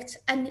correct,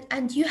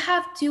 and you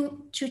have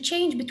to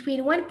change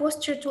between one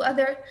posture to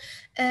other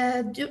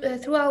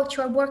throughout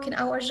your working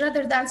hours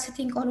rather than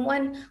sitting on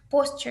one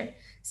posture.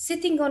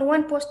 Sitting on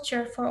one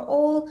posture for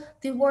all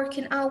the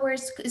working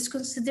hours is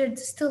considered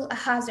still a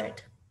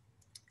hazard.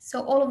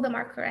 So all of them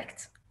are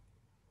correct.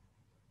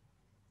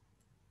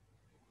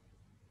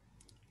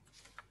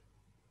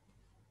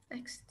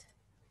 Next.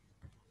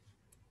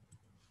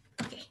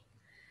 Okay.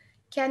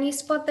 Can you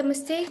spot the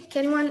mistake?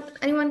 Can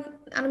anyone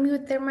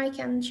unmute their mic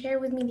and share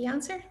with me the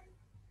answer?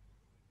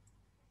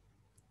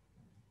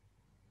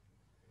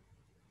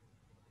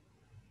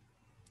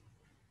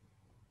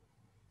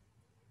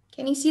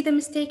 Can you see the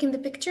mistake in the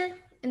picture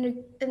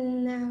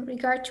in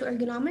regard to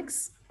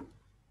ergonomics?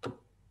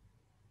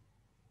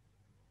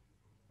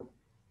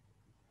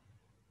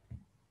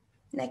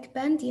 Neck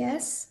bend,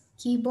 yes.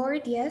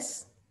 Keyboard,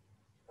 yes.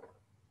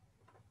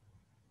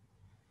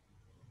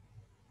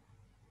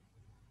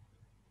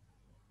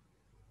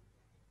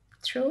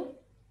 True.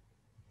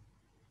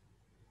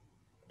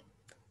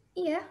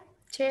 Yeah,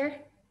 chair.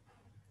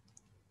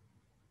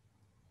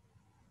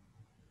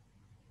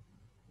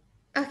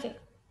 Okay.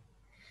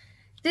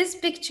 This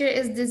picture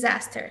is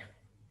disaster.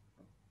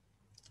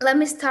 Let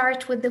me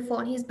start with the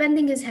phone. He's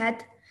bending his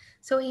head,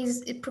 so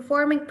he's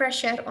performing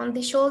pressure on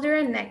the shoulder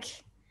and neck.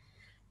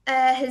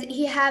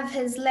 He have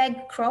his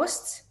leg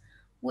crossed,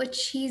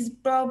 which he's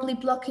probably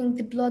blocking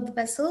the blood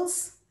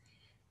vessels.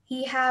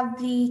 He have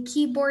the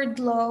keyboard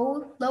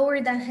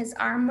lower than his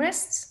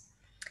armrests.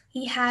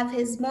 He have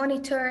his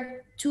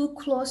monitor too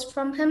close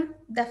from him,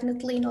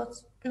 definitely not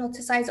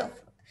the size of,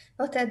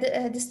 not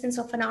a distance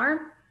of an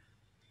arm.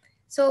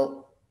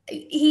 So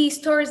he's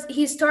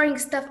storing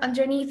stuff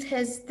underneath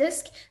his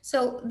disk.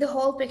 So the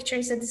whole picture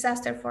is a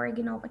disaster for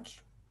ergonomic.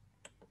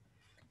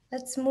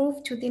 Let's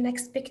move to the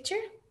next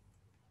picture.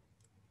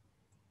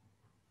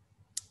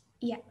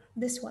 Yeah,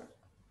 this one.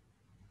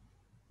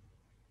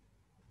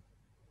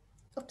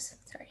 Oops,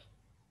 sorry.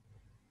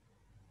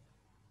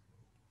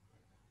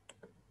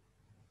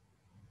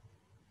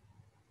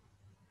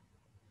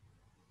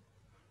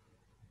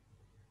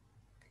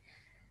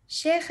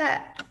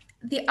 Sheikha,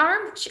 the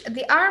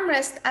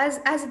armrest,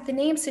 as the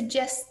name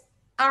suggests,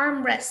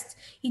 armrest.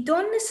 You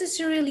don't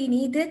necessarily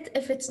need it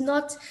if it's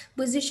not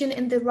positioned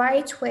in the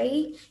right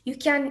way. You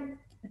can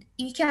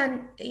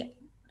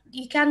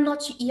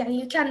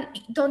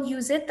don't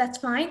use it. That's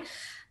fine,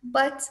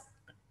 but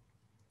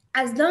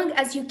as long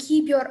as you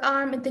keep your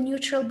arm in the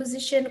neutral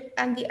position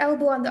and the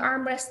elbow and the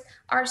armrest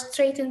are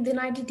straight in the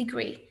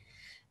 90-degree.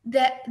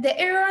 The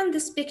error in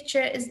this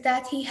picture is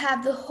that he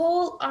have the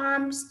whole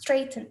arm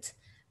straightened.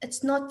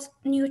 It's not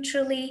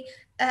neutrally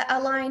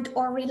aligned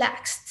or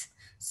relaxed.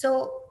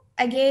 So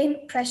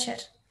again, pressure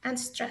and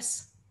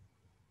stress.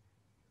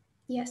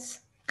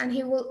 Yes, and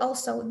he will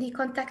also, the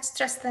contact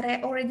stress that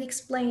I already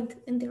explained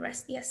in the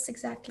rest. Yes,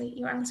 exactly.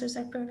 Your answers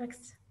are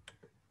perfect.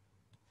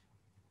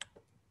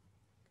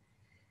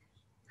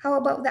 How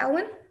about that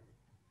one?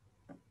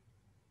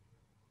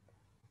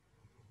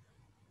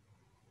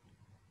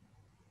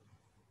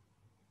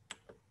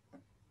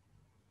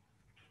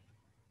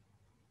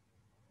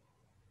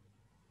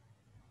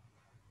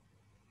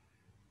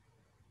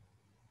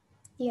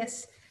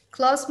 Yes,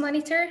 close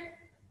monitor,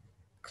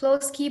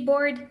 close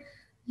keyboard,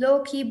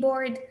 low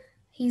keyboard.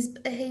 He's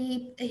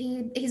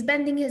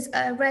bending his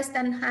wrist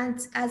and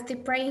hands as the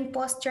praying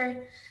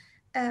posture.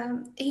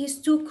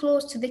 He's too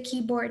close to the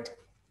keyboard.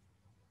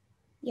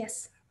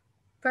 Yes,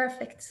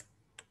 perfect.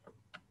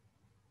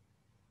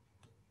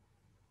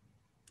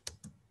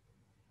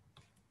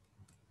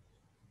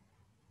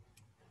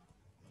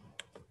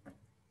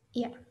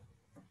 Yeah.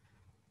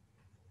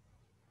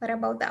 What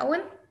about that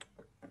one?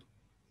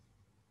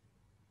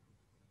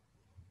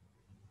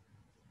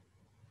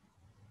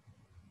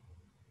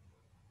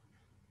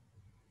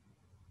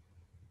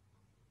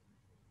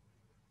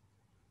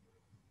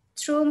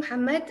 True,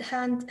 Muhammad.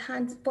 Hand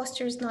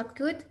posture is not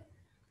good.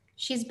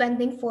 She's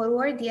bending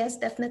forward. Yes,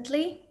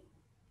 definitely.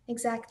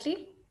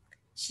 Exactly.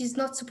 She's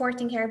not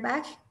supporting her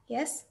back.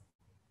 Yes.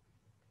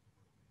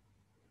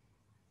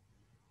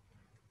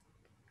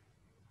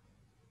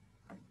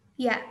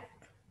 Yeah.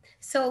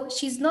 So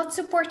she's not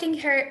supporting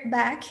her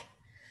back.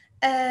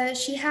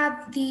 She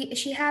have the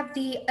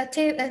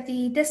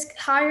disc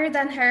higher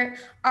than her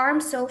arm,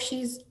 so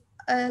she's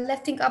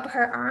lifting up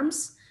her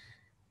arms,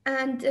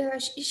 and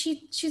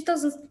she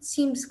doesn't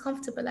seem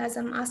comfortable as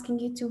I'm asking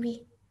you to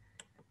be.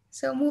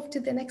 So move to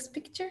the next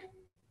picture.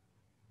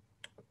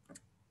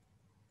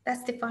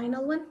 That's the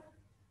final one.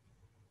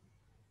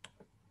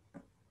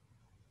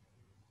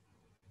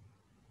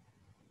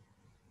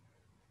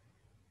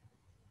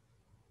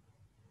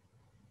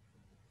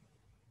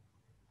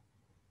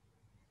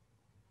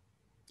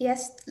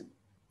 Yes.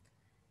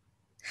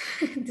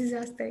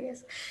 Disaster,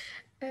 yes.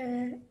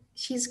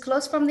 She's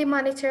close from the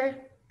monitor.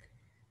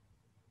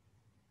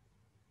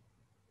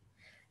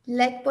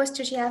 Leg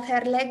posture, she have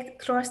her leg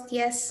crossed,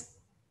 yes.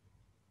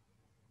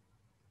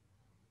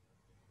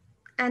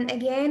 And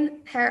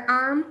again, her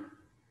arm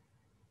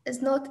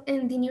is not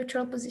in the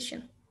neutral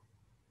position.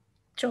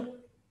 True.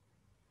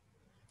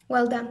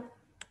 Well done.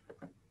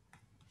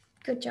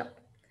 Good job.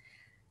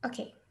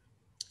 Okay.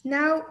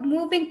 Now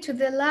moving to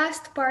the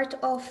last part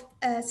of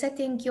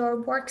setting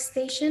your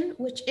workstation,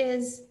 which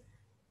is,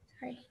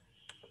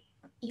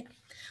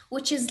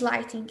 which is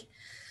lighting.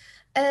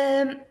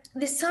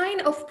 The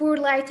sign of poor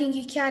lighting,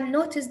 you can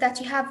notice that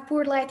you have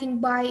poor lighting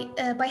by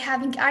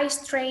having eye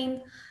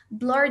strain,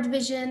 blurred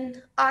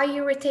vision, eye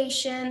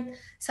irritation.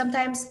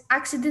 Sometimes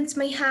accidents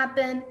may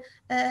happen.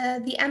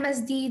 The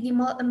MSD, the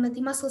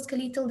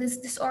musculoskeletal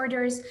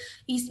disorders.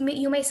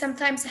 You may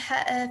sometimes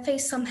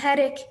face some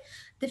headache,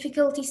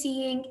 difficulty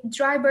seeing,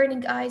 dry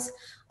burning eyes.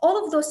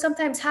 All of those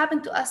sometimes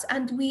happen to us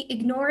and we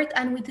ignore it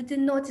and we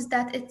didn't notice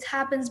that it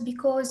happens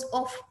because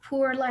of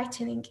poor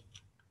lighting.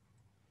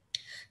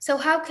 So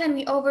how can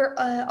we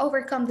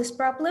overcome this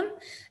problem?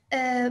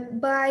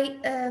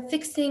 By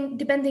fixing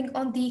depending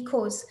on the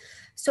cause.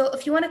 So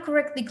if you want to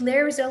correct the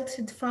glare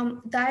resulted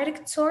from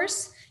direct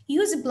source,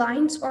 use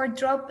blinds or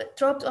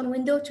dropped on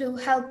window to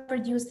help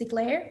reduce the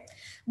glare.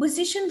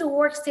 Position the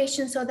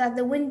workstation so that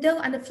the window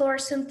and the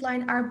fluorescent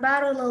line are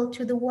parallel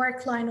to the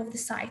work line of the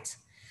site.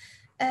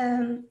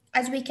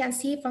 As we can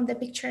see from the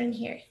picture in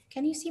here.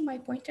 Can you see my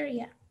pointer?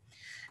 Yeah.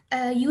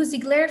 Use the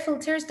glare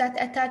filters that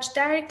attach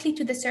directly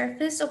to the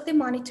surface of the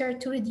monitor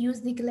to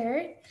reduce the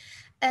glare.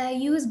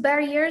 Use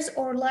barriers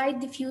or light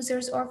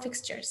diffusers or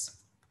fixtures.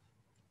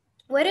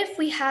 What if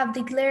we have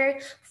the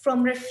glare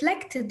from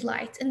reflected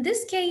light? In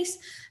this case,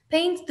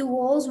 paint the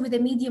walls with a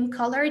medium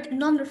colored,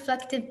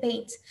 non-reflective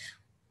paint.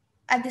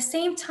 At the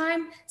same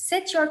time,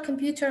 set your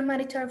computer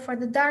monitor for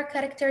the dark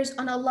characters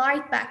on a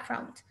light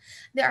background.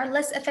 They are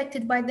less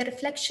affected by the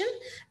reflection,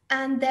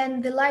 and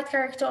then the light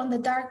character on the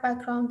dark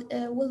background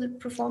will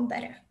perform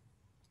better.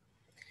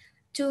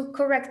 To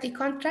correct the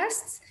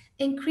contrasts,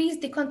 increase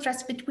the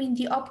contrast between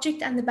the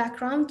object and the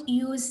background.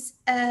 Use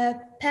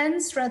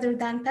pens rather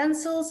than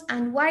pencils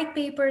and white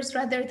papers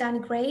rather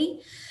than gray.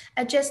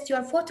 Adjust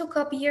your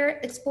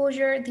photocopier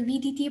exposure, the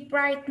VDT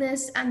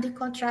brightness, and the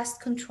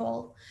contrast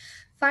control.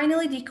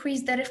 Finally,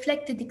 decrease the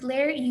reflected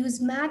glare.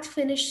 Use matte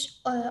finish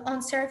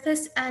on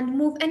surface and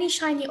move any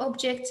shiny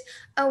object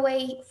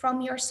away from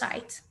your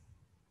site.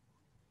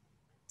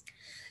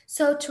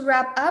 So to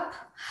wrap up,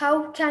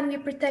 how can we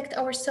protect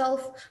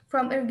ourselves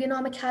from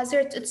ergonomic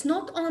hazards? It's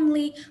not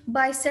only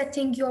by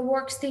setting your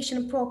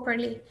workstation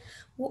properly.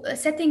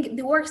 Setting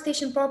the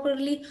workstation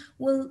properly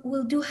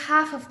will do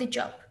half of the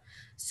job.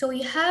 So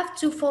you have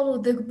to follow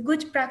the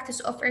good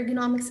practice of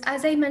ergonomics.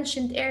 As I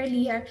mentioned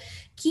earlier,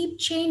 keep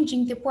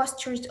changing the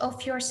postures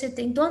of your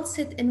sitting. Don't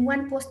sit in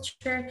one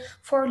posture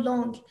for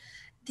long.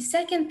 The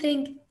second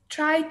thing,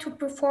 try to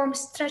perform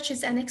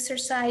stretches and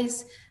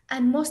exercise,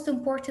 and most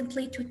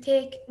importantly, to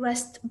take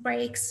rest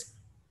breaks.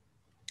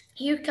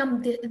 Here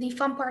comes the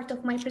fun part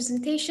of my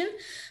presentation,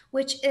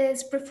 which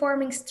is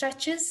performing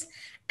stretches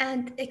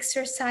and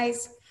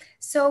exercise.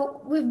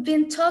 So we've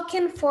been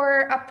talking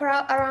for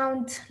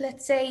around,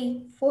 let's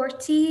say,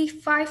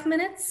 45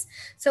 minutes.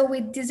 So we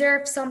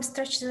deserve some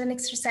stretches and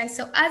exercise.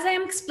 So as I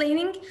am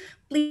explaining,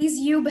 please,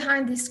 you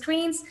behind the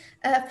screens,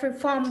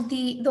 perform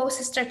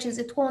those stretches.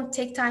 It won't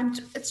take time.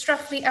 It's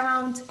roughly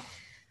around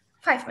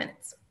 5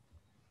 minutes.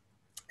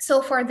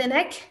 So for the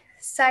neck,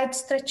 side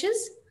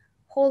stretches,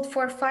 hold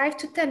for 5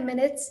 to 10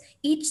 minutes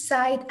each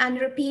side and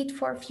repeat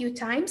for a few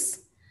times.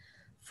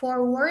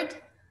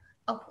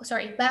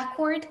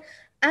 Backward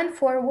and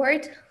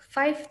forward,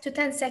 5 to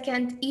 10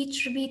 seconds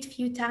each, repeat a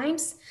few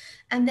times,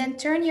 and then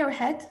turn your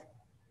head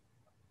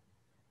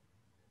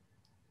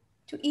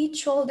to each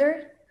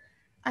shoulder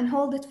and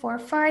hold it for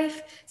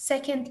 5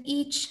 seconds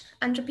each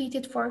and repeat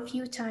it for a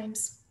few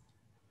times.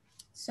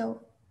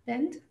 So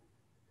bend,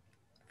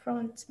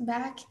 front,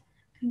 back,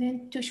 and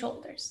then 2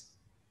 shoulders.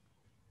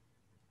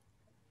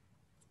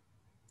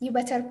 You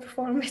better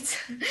perform it.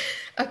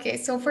 Okay,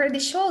 so for the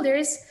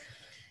shoulders,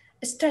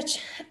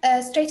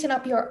 straighten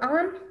up your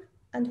arm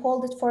and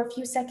hold it for a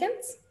few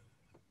seconds.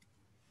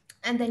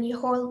 And then you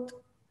hold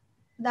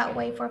that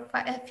way for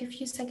a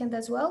few seconds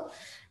as well.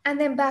 And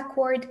then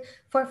backward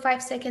for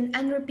 5 seconds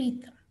and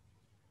repeat them.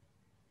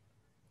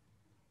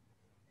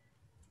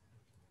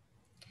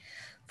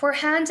 For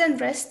hands and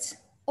wrists,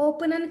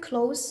 open and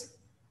close.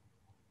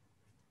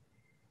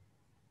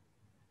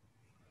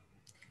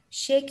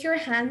 Shake your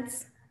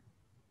hands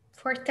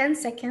for 10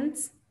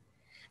 seconds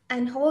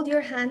and hold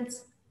your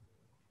hands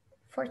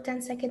for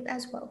 10 seconds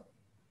as well.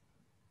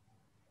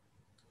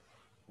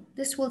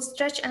 This will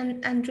stretch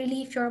and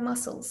relieve your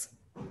muscles.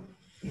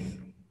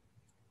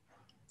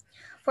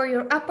 For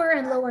your upper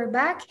and lower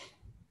back,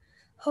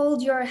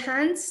 hold your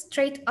hands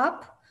straight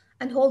up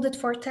and hold it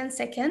for 10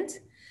 seconds.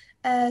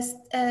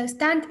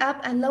 Stand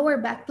up and lower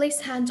back. Place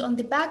hands on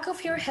the back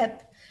of your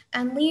hip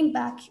and lean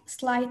back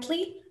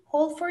slightly.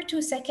 Hold for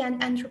 2 seconds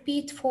and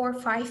repeat 4 or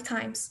 5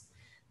 times.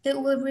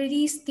 That will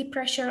release the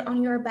pressure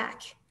on your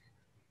back.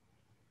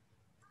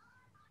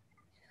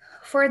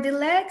 For the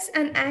legs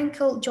and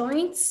ankle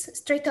joints,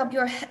 straight up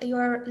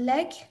your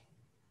leg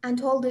and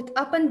hold it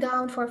up and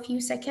down for a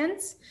few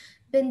seconds.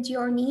 Bend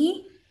your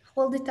knee,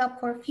 hold it up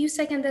for a few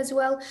seconds as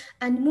well,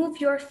 and move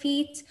your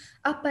feet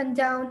up and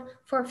down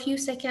for a few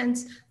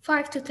seconds,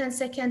 5 to 10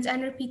 seconds,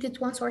 and repeat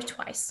it once or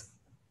twice.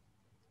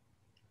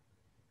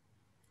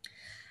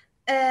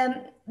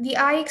 The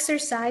eye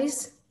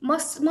exercise,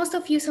 most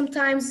of you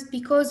sometimes,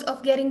 because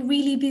of getting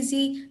really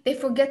busy, they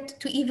forget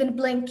to even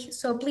blink.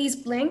 So please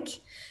blink.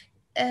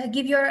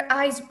 Give your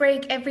eyes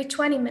break every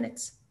 20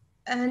 minutes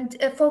and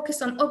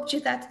focus on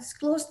object that is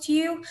close to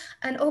you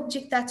and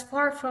object that's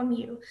far from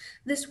you.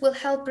 This will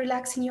help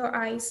relaxing your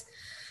eyes.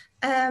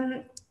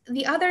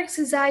 The other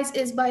exercise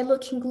is by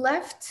looking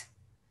left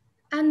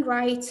and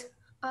right,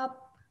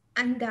 up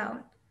and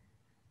down.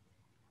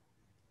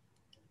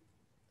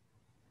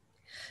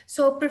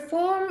 So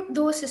perform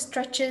those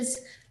stretches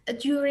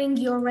during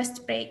your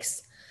rest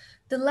breaks.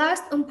 The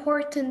last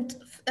important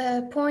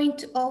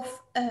point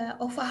of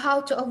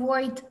how to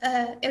avoid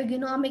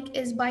ergonomic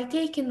is by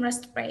taking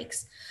rest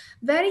breaks.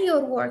 Vary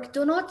your work.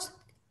 Do not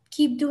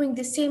keep doing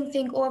the same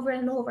thing over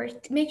and over.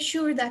 Make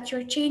sure that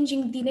you're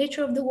changing the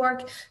nature of the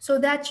work so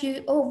that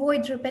you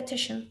avoid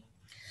repetition.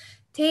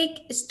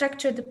 Take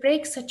structured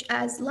breaks such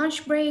as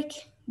lunch break,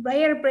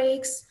 prayer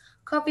breaks,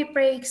 coffee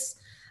breaks,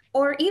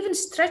 or even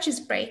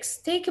stretches breaks.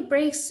 Take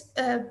breaks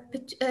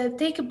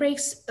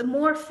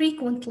more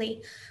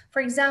frequently. For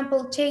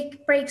example,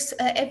 take breaks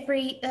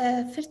every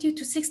 50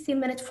 to 60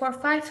 minutes for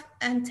 5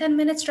 and 10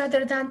 minutes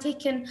rather than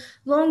taking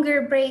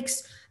longer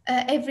breaks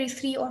every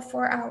 3 or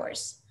 4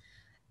 hours.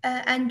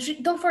 And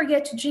don't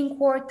forget to drink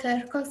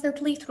water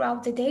constantly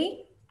throughout the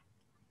day.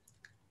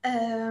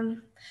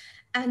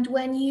 And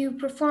when you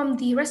perform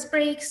the rest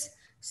breaks,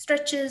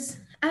 stretches,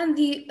 and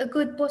the a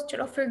good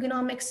posture of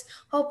ergonomics,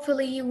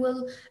 hopefully you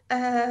will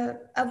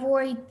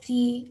avoid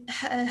the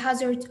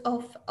hazard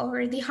of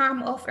or the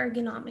harm of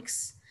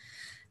ergonomics.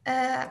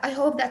 I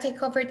hope that I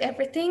covered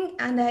everything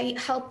and I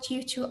helped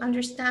you to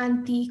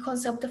understand the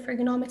concept of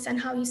ergonomics and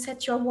how you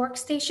set your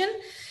workstation.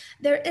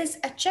 There is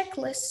a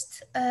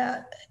checklist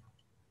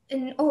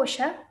in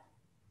OSHA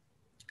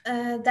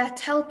that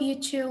help you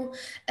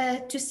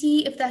to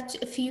see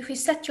if you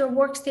set your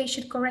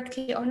workstation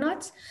correctly or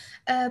not.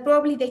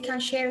 Probably they can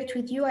share it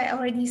with you. I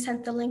already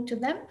sent the link to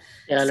them.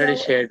 I already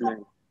So shared,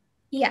 man.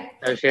 yeah,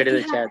 I've shared if in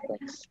you the have chat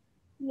box.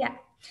 yeah,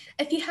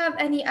 if you have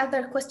any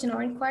other question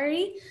or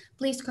inquiry,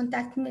 please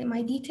contact me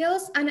my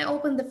details and I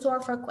open the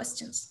floor for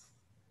questions.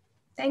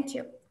 Thank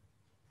you.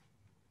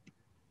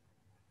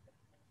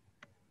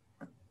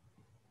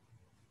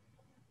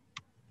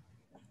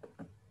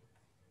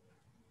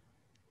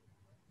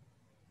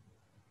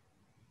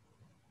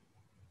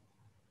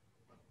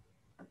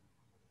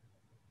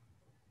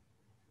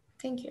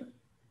 Thank you.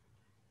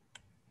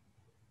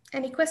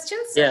 Any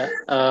questions? Yeah.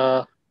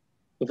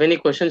 If any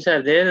questions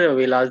are there,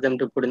 we'll ask them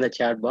to put in the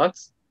chat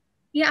box.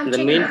 Yeah, I'm In the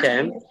checking.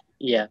 meantime,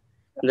 yeah.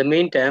 In the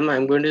meantime,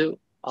 I'm going to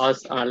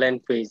ask online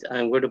quiz.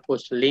 I'm going to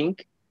post a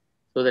link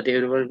so that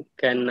everyone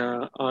can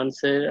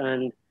answer,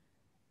 and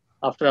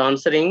after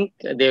answering,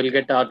 they will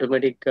get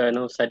automatic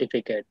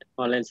certificate,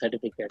 online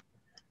certificate.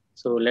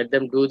 So let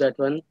them do that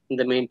one in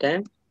the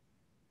meantime.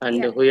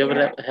 And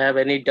whoever have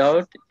any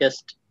doubt,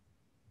 just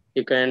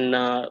you can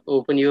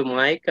open your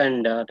mic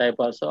and type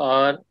also,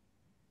 or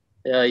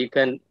you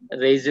can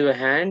raise your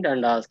hand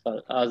and ask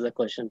the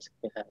questions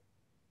you have.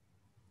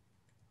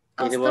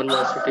 Anyone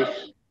wants to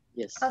teach?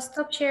 Yes. I'll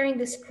stop sharing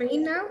the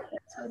screen now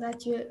so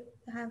that you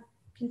have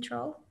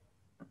control.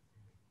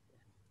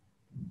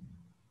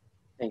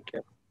 Thank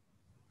you.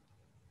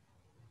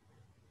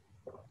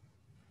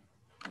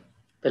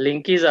 The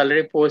link is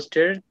already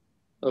posted.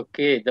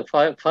 Okay, the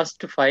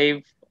first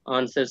 5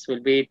 answers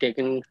will be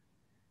taken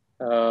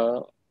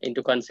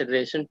into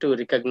consideration to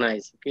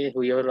recognize. Okay,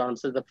 whoever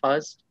answers the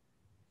first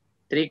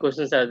 3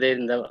 questions are there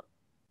in the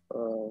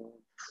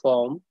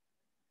form.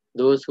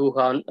 Those who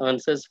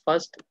answers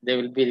first, they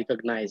will be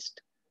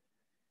recognized.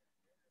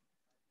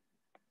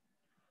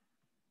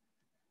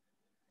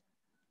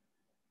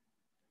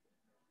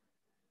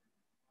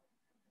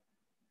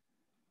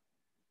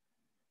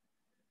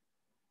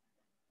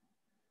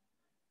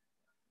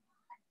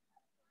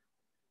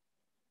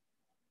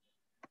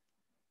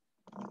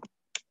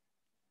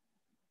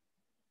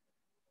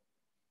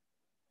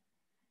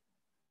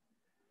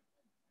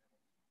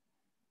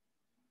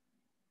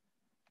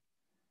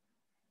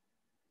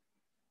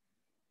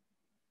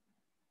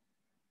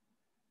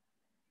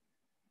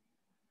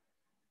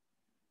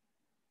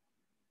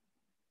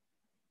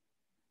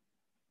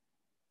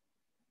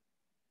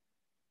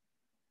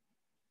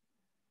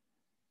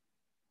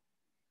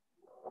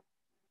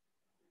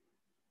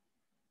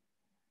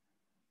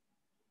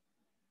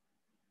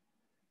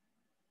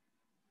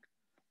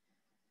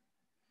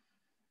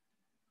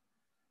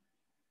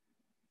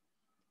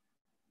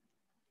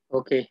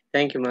 Okay,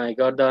 thank you, ma. I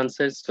got the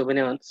answers. So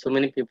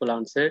many people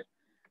answered.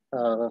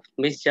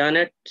 Miss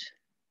Janet,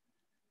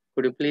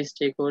 could you please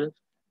take over?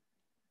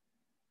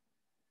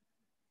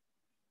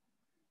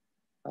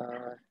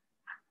 Uh,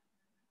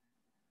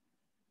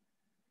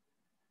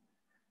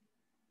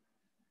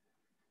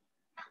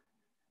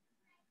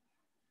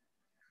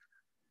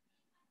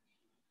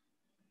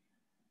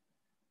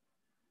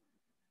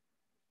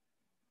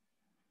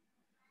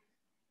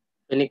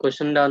 any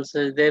question and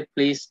answers there,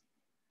 please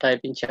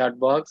type in chat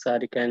box, or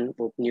you can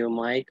open your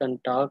mic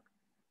and talk.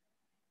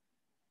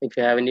 If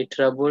you have any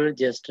trouble,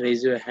 just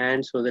raise your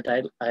hand so that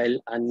I'll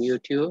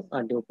unmute you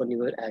and open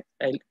your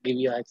I'll give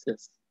you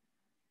access.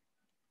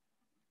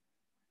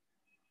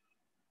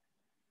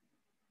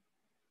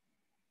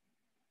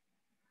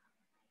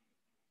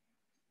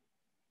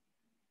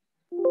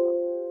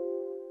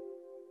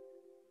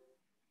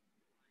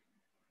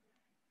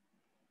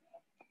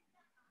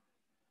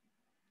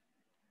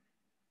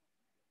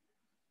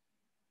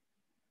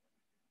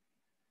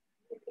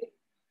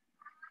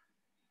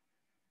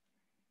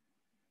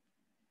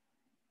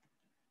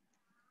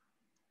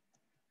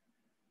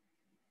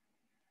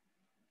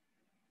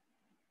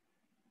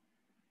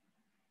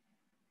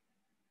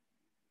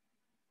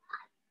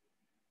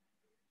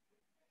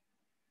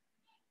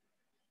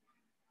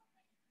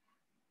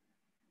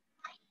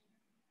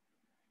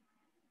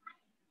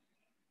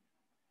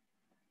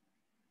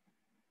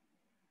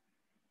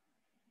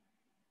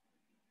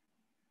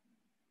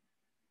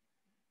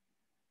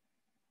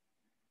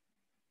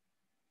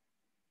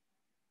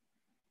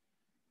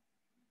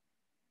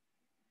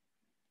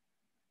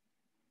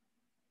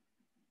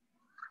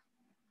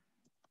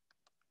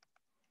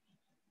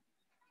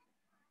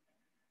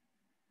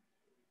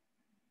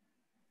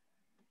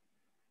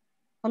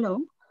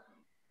 Hello.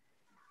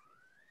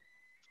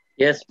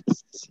 Yes,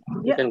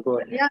 you Yeah, can go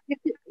ahead. yeah.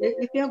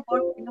 If you have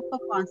got enough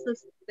of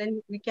answers,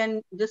 then we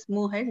can just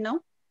move ahead now,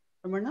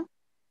 Ramana.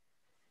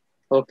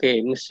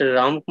 Okay, Mr.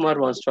 Ramkumar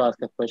wants to ask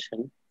a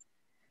question.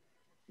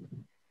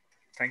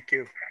 Thank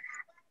you.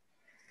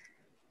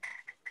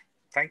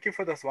 Thank you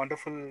for this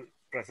wonderful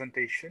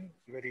presentation.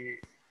 Very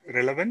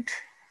relevant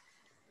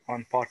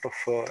on part of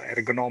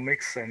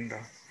ergonomics and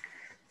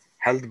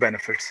health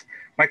benefits.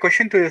 My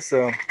question to you is,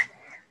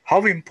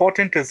 how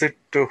important is it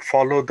to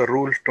follow the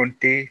rule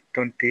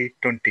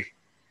 20-20-20?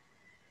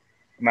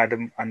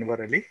 Madam Anwar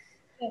Ali?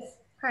 Yes.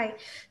 Hi.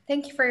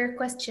 Thank you for your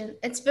question.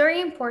 It's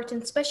very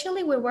important,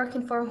 especially we're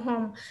working from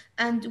home,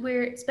 and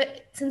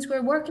since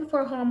we're working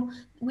from home,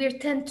 we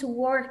tend to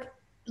work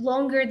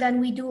longer than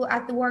we do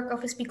at the work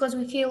office because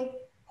we feel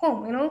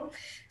home, you know.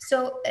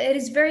 So it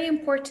is very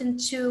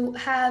important to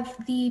have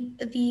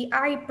the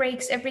eye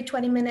breaks every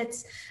 20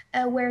 minutes,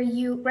 where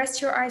you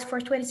rest your eyes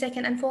for 20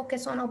 seconds and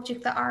focus on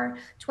objects that are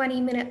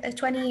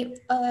 20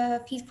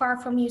 feet far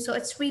from you. So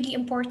it's really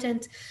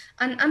important.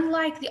 And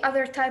unlike the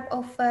other type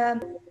of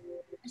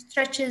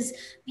stretches,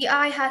 the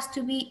eye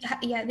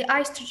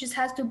stretches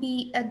has to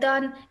be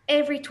done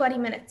every 20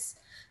 minutes.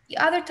 The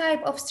other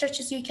type of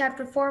stretches, you can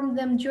perform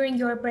them during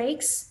your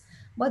breaks,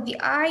 but the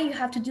eye, you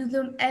have to do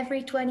them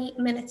every 20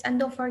 minutes. And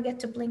don't forget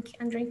to blink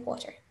and drink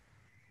water.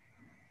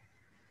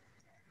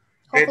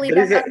 Hopefully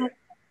There is that. a,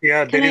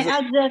 yeah, Can I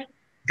add that?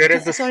 there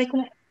is a, Sorry,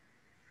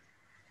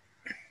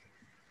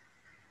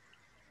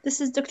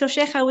 this is Dr.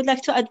 Sheikh. I would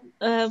like to add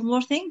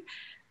more thing,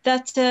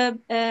 that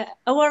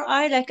our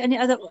eye, like any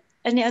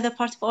other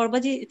part of our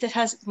body, it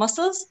has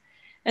muscles,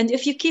 and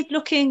if you keep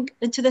looking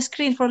into the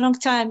screen for a long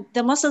time,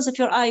 the muscles of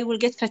your eye will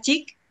get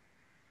fatigued.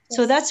 Yes.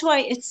 So that's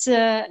why it's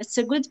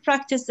a good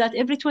practice that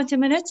every 20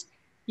 minutes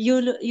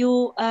you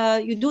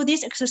do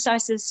these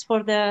exercises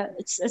for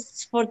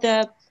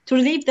to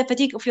relieve the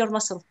fatigue of your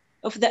muscle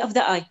of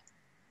the eye.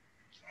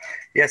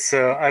 Yes,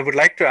 I would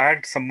like to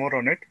add some more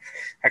on it.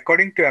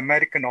 According to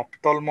American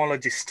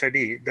ophthalmology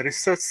study, the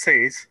research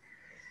says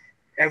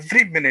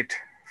every minute,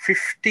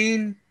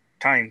 15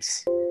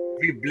 times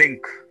we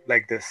blink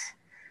like this.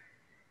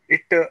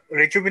 It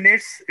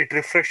rejuvenates, it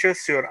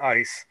refreshes your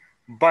eyes.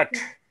 But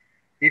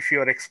if you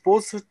are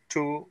exposed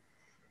to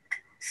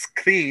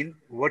screen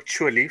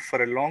virtually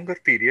for a longer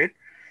period,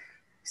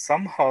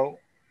 somehow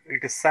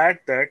it is sad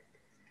that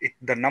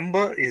the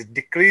number is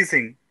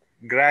decreasing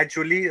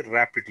gradually,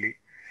 rapidly.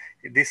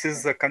 This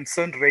is a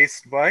concern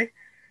raised by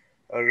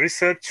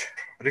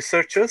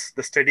researchers,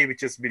 the study which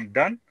has been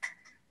done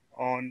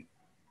on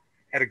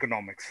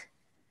ergonomics.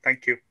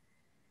 Thank you.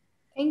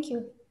 Thank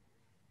you.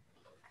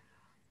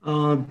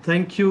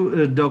 Thank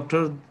you,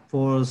 Doctor,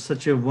 for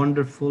such a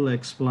wonderful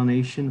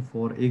explanation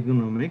for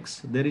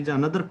ergonomics. There is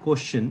another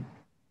question.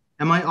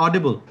 Am I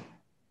audible?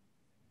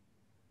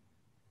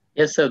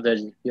 Yes, sir,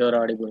 you're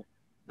audible.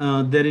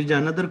 There is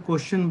another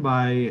question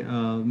by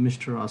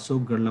Mr.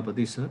 Ashok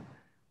Garlapati, sir.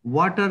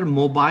 What are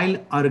mobile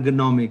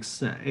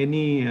ergonomics?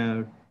 Any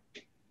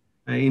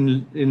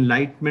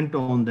enlightenment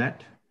on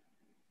that?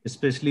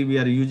 Especially we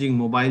are using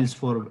mobiles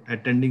for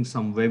attending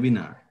some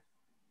webinar.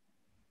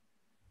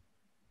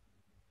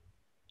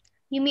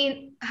 You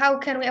mean how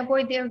can we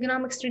avoid the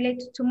ergonomics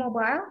related to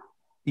mobile?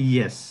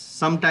 Yes,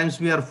 sometimes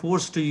we are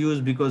forced to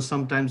use because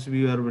sometimes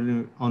we are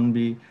on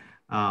the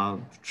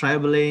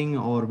traveling,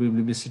 or we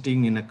will be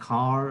sitting in a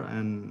car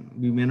and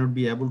we may not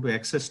be able to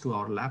access to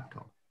our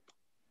laptop.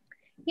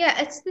 Yeah,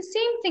 it's the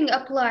same thing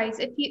applies.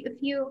 If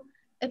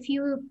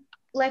you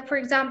like, for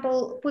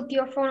example, put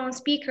your phone on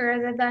speaker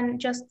rather than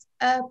just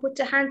put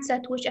a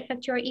handset which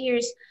affect your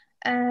ears.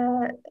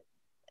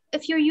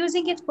 If you're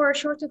using it for a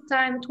short of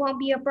time, it won't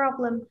be a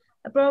problem.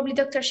 Probably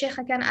Dr. Sheikh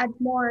can add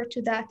more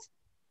to that.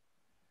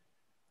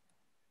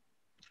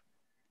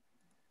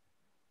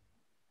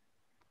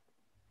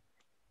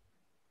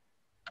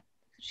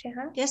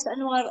 Yes,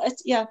 Anwar,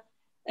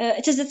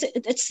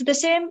 it's the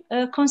same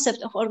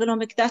concept of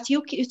ergonomic, that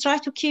you try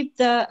to keep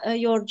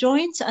your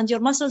joints and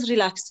your muscles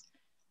relaxed.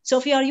 So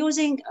if you are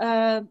using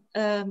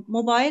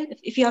mobile,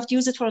 if you have to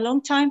use it for a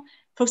long time,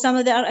 for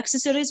example, there are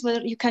accessories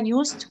where you can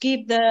use to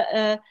keep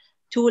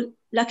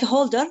like a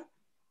holder,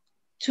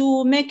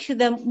 to make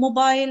the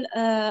mobile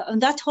on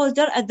that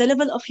holder at the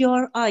level of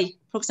your eye,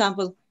 for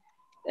example.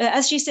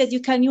 As she said,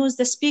 you can use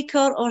the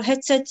speaker or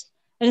headset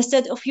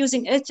instead of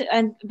using it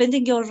and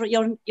bending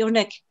your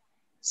neck.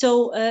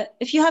 So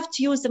if you have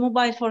to use the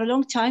mobile for a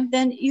long time,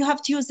 then you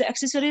have to use the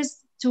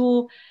accessories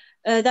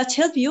that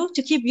help you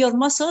to keep your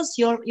muscles,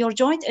 your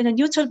joint in a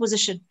neutral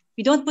position.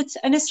 You don't put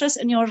any stress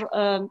in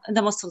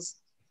the muscles.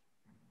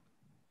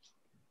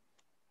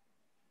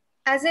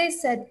 As I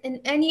said, in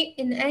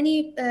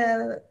any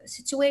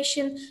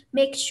situation,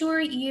 make sure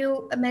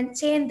you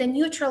maintain the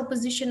neutral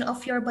position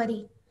of your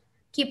body.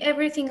 Keep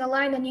everything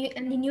aligned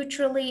and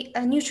neutrally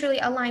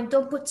aligned.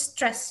 Don't put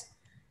stress.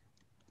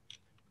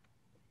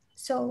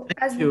 So,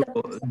 thank you,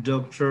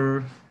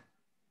 Dr.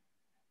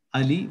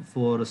 Ali,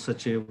 for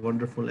such a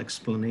wonderful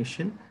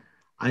explanation.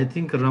 I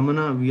think,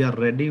 Ramana, we are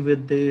ready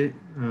with the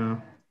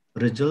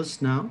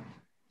results now.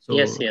 So,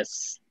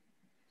 Yes.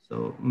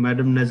 So,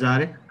 Madam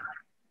Nazare,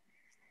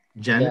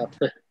 Janet.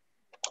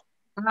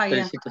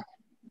 Yeah.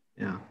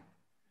 Yeah.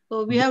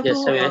 So we have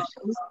to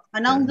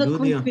announce the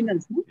quick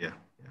winners.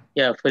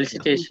 Yeah,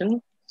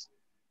 felicitation.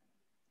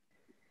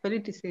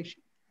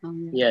 Felicitation.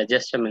 Yeah,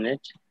 just a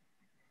minute.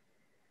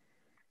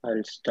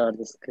 I'll start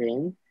the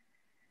screen.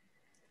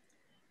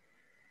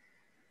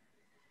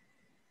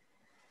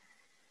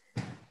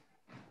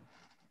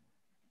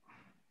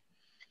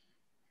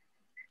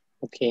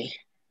 Okay.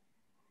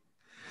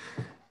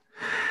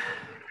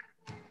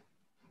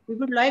 We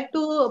would like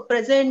to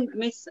present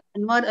Miss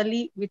Anwar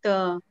Ali with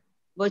a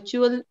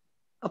virtual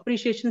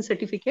appreciation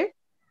certificate.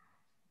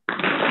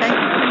 Thank you.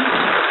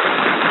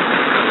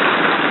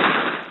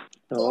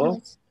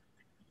 Oh.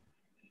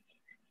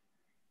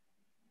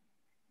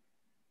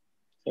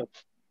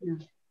 Yeah.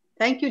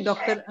 Thank you,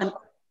 Dr.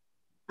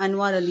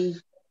 Anwar Ali.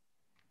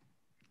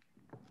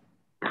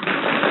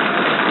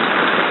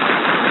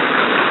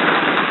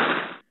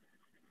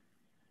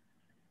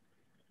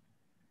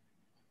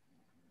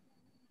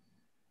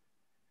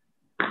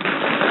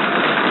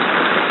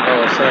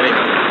 Oh, sorry.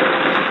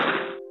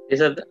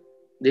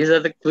 These are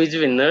the quiz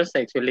winners.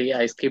 Actually,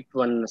 I skipped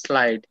one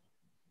slide.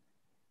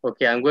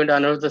 Okay, I'm going to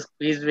announce the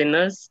quiz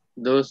winners,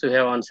 those who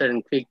have answered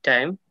in quick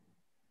time.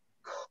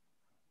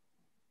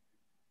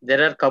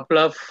 There are a couple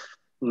of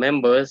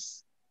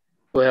members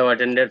who have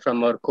attended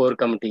from our core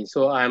committee.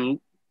 So I'm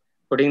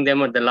putting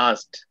them at the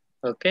last,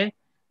 okay?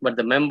 But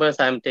the members,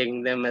 I'm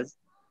taking them as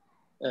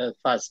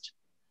first.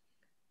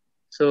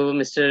 So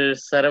Mr.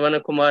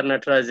 Saravana Kumar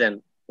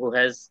Natarajan, who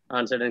has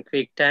answered in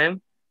quick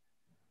time.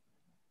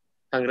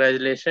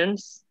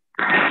 Congratulations.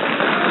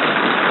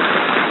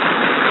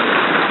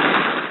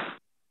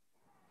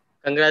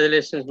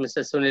 Congratulations,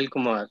 Mr. Sunil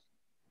Kumar.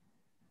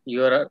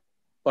 You are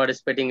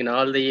participating in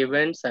all the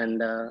events, and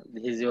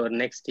this is your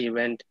next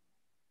event,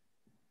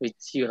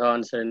 which you have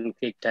answered in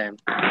quick time.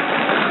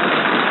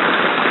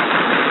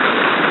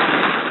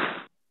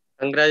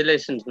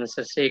 Congratulations,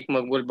 Mr. Sheikh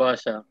Makbul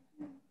Basha.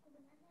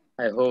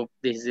 I hope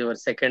this is your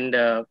second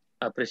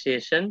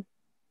appreciation.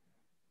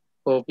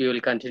 Hope you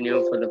will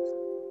continue for the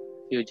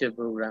future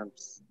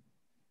programs.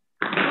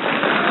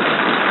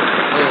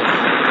 Oh.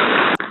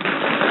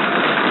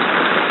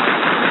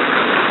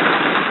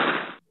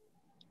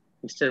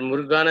 Mr.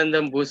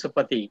 Muruganandam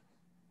Busapati.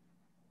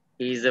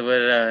 He is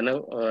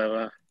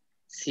our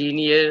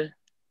senior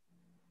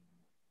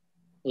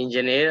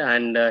engineer,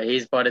 and he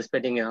is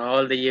participating in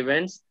all the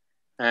events,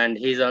 and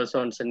he is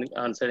also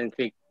answering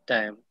quick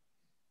time.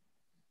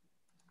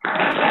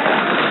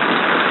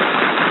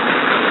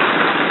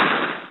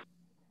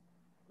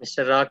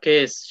 Mr.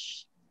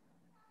 Rakesh,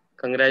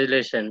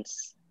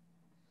 congratulations.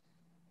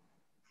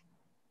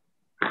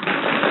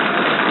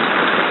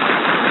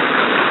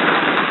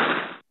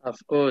 Of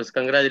course,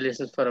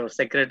 congratulations for our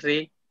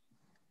secretary,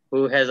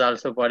 who has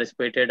also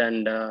participated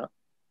and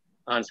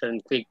answered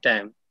in quick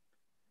time.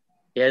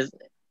 Yes,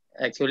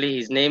 actually,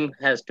 his name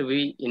has to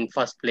be in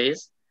first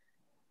place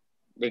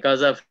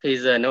because of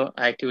his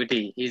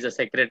activity. He's a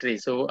secretary,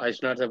 so I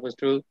should not supposed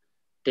to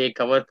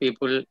take our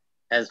people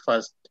as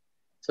first.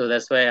 So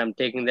that's why I'm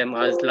taking them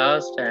as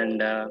last,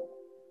 and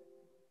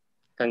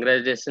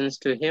congratulations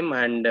to him,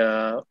 and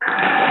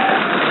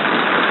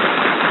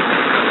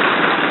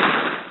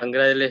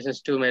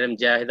congratulations to Madam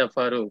Jahida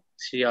Farooq.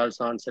 She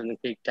also answered in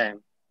quick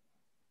time.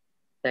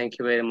 Thank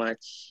you very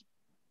much.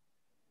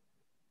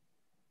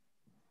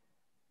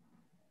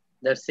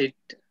 That's it.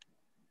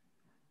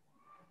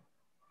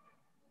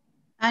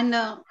 And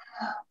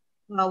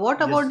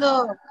what about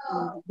the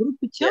group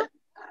picture? Yeah.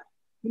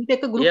 We'll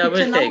take a group Yeah,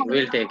 picture now.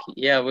 we'll take.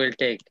 Yeah, we'll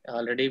take.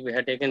 Already we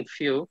have taken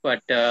few,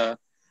 but I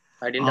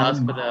didn't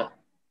ask for the.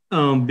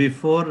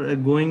 Before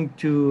going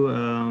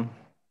to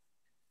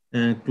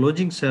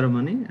closing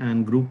ceremony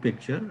and group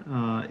picture,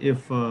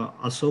 if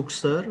Ashok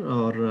sir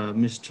or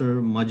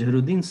Mr.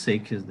 Majharuddin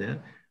Sheikh is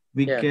there,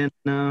 we can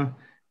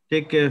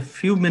take a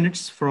few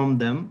minutes from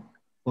them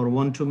for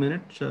 1-2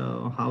 minutes,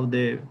 how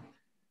they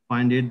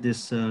find it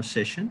this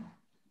session.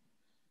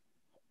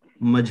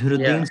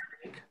 Majharuddin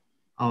Sheikh.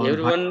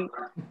 Everyone,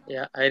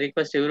 I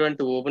request everyone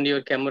to open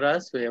your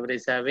cameras, whoever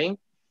is having,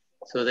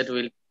 so that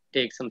we'll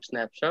take some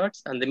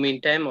snapshots. In the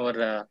meantime,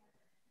 our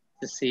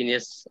the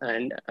seniors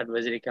and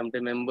advisory committee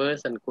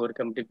members and core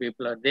committee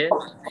people are there.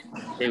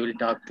 They will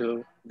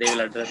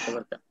address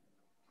our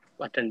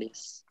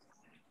attendees.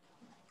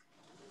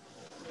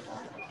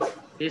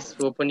 Please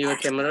open your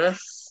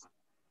cameras.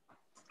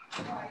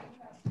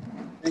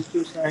 Thank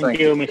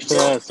you,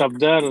 Mr.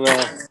 Sabdar.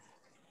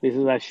 This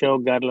is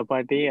Ashok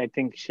Garlapati. I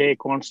think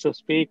Sheikh wants to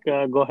speak.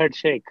 Go ahead,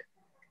 Sheikh.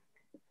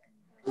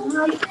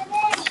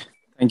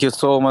 Thank you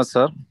so much,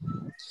 sir.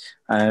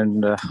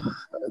 And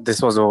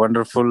this was a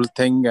wonderful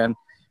thing. And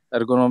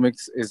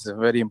ergonomics is a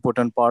very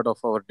important part of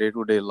our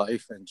day-to-day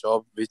life and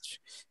job, which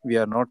we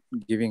are not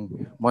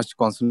giving much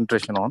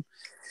concentration on.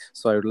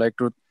 So I would like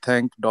to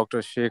thank Dr.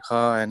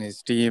 Shekha and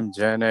his team,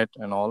 Janet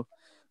and all,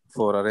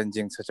 for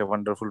arranging such a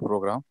wonderful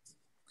program.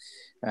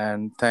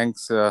 And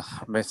thanks,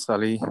 Ms.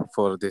 Ali,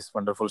 for this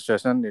wonderful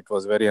session. It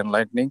was very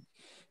enlightening.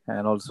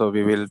 And also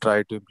we will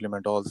try to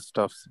implement all the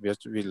stuff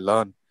which we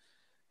learn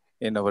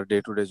in our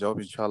day-to-day job,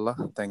 inshallah.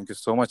 Thank you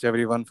so much,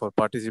 everyone, for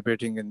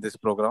participating in this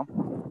program.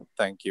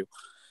 Thank you.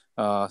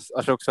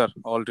 Ashok sir,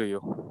 all to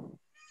you.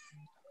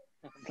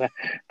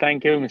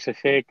 Thank you, Mr.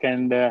 Sheikh.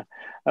 And I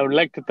would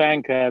like to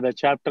thank the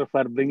chapter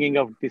for bringing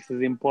up this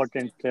is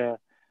important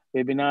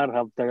webinar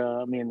of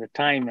the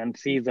time and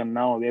season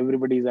now.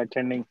 Everybody is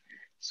attending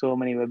so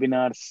many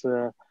webinars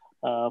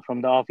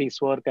from the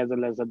office work as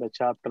well as the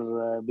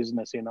chapter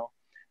business,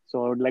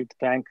 So I would like to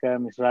thank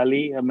Mr.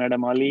 Ali,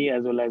 Madam Ali,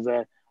 as well as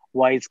a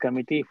WISE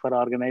committee for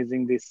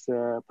organizing this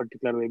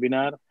particular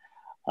webinar.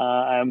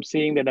 I am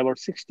seeing that about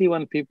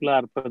 61 people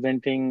are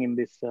presenting in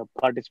this,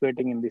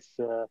 participating in this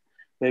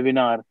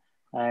webinar.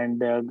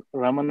 And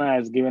Ramana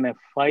has given a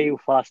 5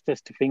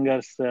 fastest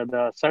fingers,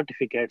 the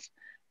certificates.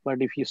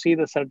 But if you see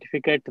the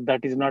certificate,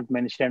 that is not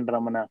mentioned,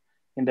 Ramana.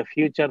 In the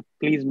future,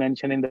 please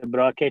mention in the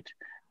bracket,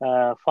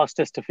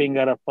 fastest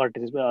finger of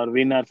participants or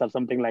winners or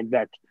something like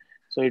that.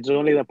 So it's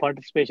only the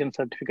participation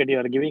certificate you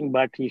are giving,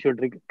 but you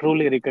should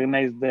truly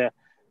recognize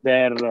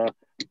their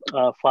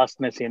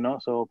fastness,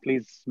 So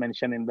please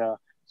mention in the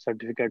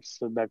certificates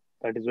that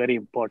is very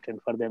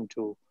important for them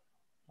to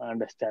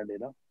understand,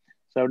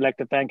 So I would like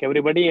to thank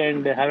everybody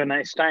and have a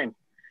nice time.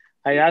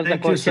 I asked the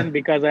question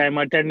because I am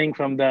attending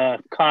from the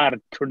car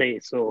today.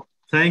 So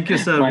thank you,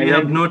 sir. We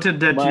have noted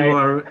that you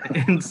are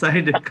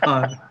inside a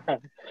car.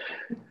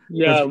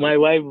 Yeah, my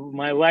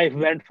wife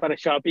went for a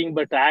shopping,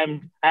 but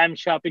I'm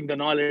shopping the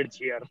knowledge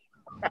here.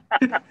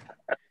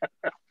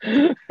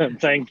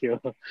 Thank you.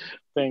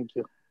 Thank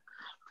you.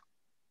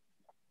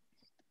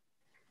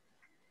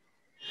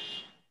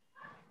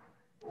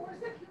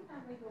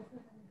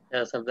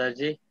 Yes,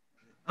 Safdarji.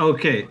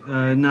 Okay,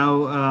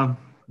 now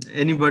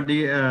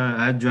anybody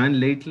has joined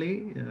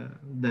lately,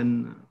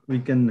 then we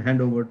can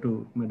hand over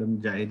to Madam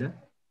Jahida.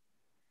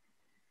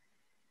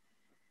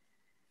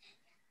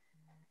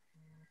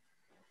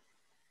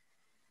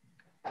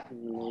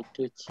 Need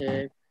to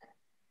check.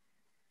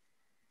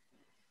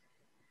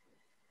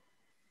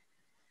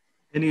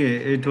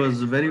 Anyway, it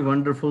was a very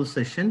wonderful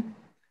session.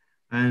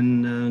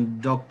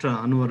 And Dr.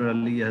 Anwar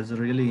Ali has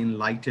really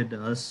enlightened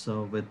us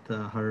with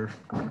her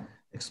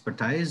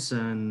expertise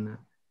and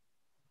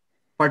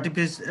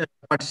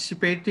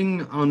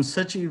participating on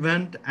such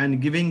event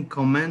and giving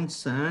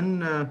comments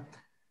and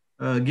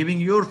giving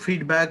your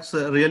feedbacks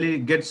really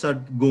gets us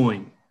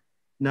going.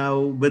 Now,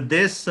 with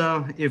this,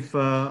 if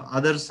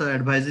others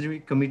advisory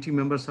committee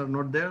members are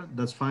not there,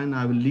 that's fine.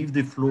 I will leave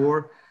the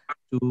floor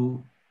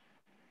to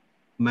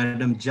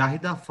Madam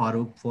Jahida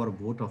Farooq for a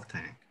vote of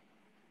thanks.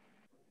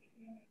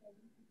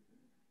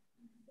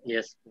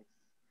 Yes.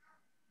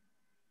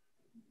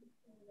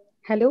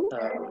 Hello?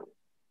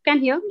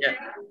 Can you hear?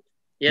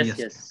 Yeah.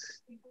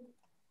 Yes.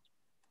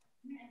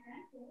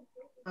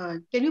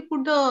 Can you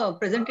put the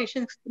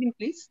presentation screen,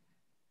 please?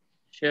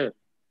 Sure.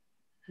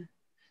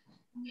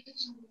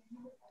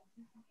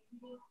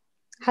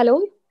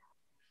 Hello?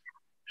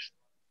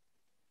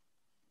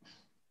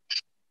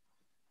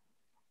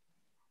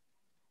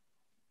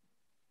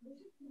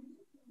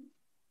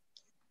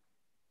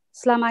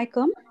 Assalamu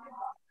alaikum.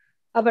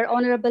 Our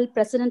Honorable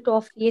President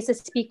of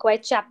ASSP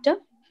Kuwait chapter,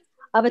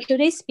 our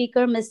today's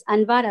speaker, Ms.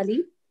 Anwar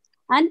Ali,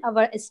 and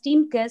our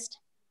esteemed guest,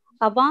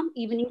 a warm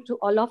evening to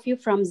all of you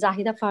from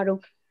Zahida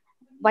Farooq,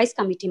 Vice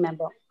Committee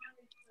member.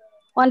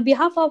 On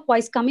behalf of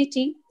Vice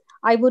Committee,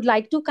 I would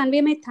like to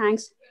convey my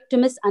thanks to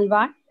Ms.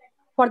 Anwar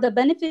for the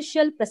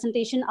beneficial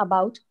presentation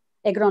about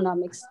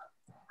ergonomics.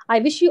 I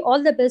wish you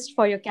all the best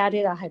for your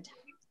career ahead.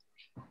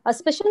 A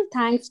special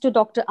thanks to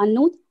Dr.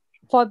 Anood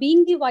for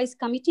being the Vice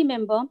Committee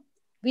member,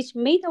 which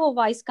made our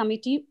Vice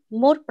Committee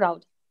more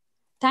proud.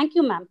 Thank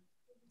you, ma'am.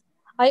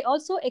 I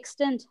also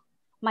extend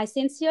my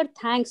sincere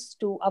thanks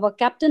to our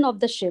captain of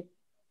the ship.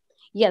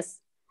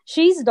 Yes,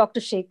 she is Dr.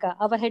 Sheikha,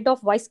 our head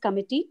of Vice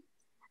Committee,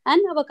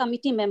 and our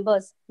committee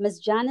members, Ms.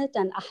 Janet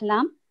and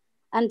Ahlam,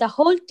 and the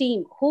whole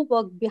team who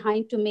worked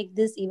behind to make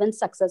this event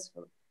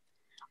successful.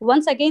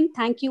 Once again,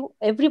 thank you,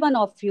 every one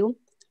of you.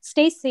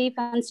 Stay safe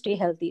and stay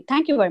healthy.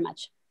 Thank you very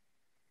much.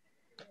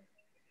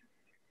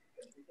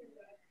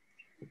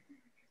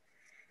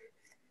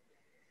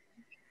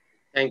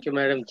 Thank you,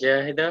 Madam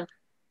Jahida.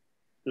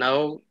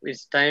 Now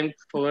it's time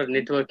for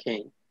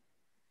networking.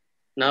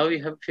 Now,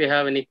 if you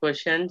have any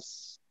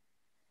questions,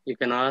 you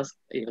can ask,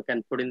 you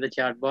can put in the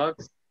chat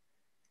box.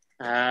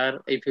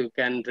 Or if you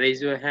can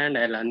raise your hand,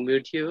 I'll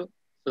unmute you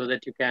so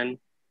that you can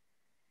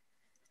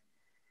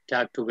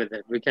talk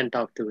together. We can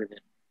talk together.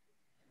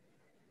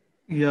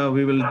 Yeah,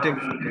 we will take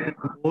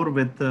more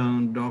with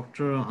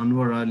Dr.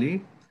 Anwar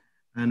Ali,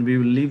 and we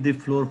will leave the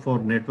floor for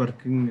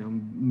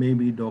networking.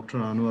 Maybe Dr.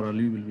 Anwar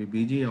Ali will be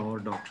busy, or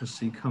Dr.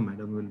 Sikha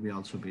Madam will be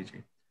also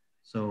busy.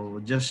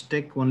 So just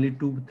take only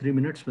 2-3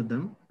 minutes with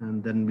them,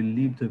 and then we'll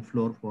leave the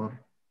floor for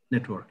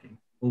networking.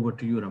 Over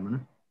to you,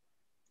 Ramana.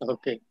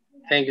 Okay.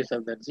 Thank you,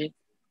 Safdarji.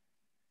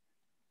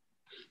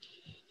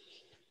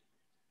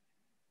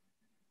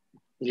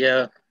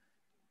 Yeah.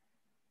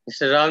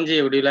 Mr.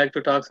 Ramji, would you like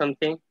to talk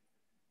something?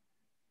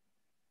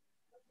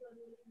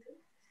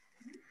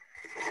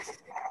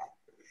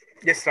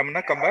 Yes,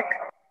 Ramana, come back.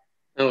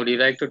 No, would you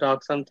like to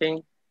talk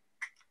something?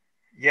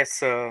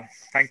 Yes,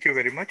 thank you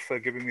very much for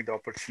giving me the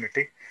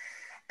opportunity.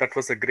 That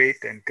was a great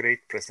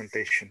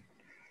presentation.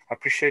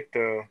 Appreciate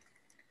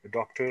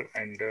Dr.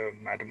 and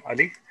Madam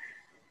Ali,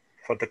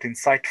 for that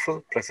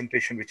insightful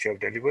presentation which you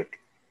have delivered.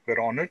 We're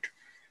honored.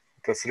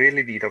 It was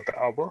really need of the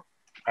hour.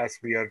 As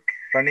we are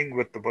running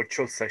with the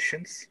virtual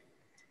sessions,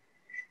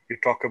 you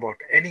talk about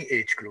any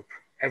age group.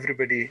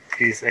 Everybody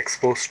is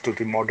exposed to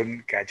the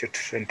modern gadget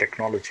and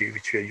technology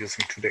which we are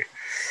using today.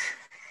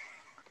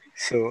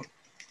 So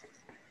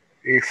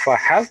if I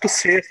have to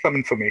share some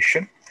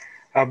information,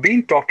 I've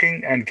been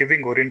talking and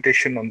giving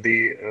orientation on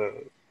the,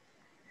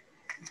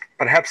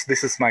 perhaps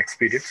this is my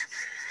experience,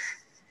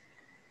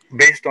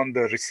 based on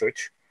the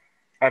research.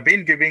 I've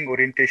been giving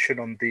orientation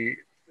on the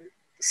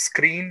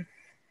screen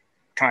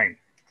time.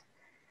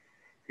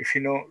 If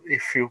you know,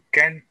 if you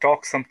can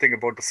talk something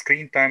about the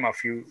screen time,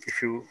 if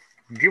you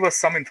give us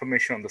some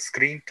information on the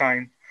screen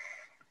time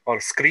or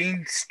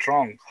screen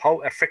strong,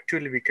 how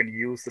effectively we can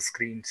use the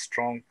screen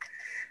strong,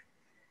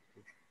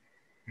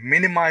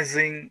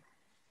 minimizing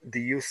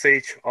the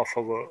usage of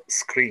our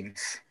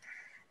screens,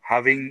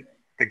 having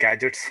the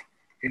gadgets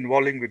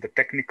involving with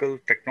the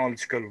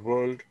technological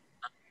world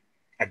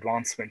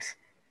advancements.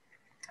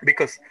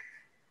 Because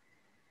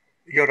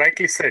you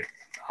rightly said,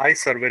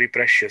 eyes are very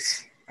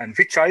precious. And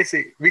which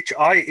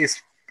eye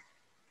is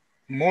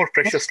more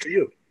precious to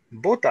you?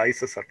 Both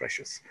eyes are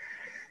precious.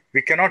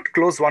 We cannot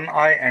close one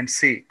eye and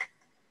see.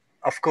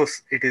 Of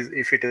course, it is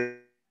if it is necessary,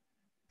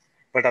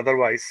 but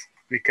otherwise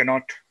we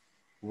cannot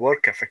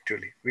work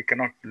effectively. We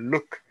cannot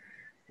look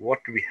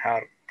what we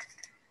have,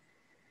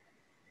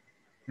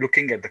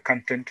 looking at the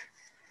content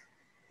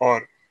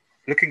or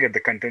looking at the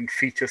content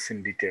features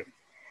in detail.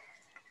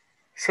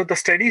 So the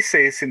study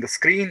says in the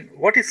screen,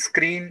 what is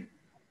screen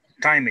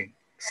timing?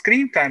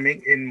 Screen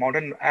timing in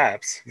modern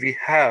apps, we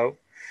have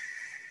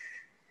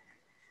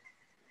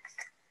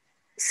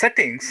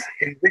settings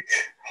in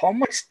which how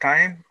much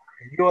time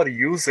you are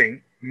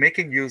using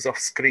making use of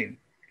screen,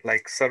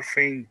 like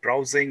surfing,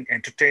 browsing,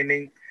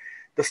 entertaining.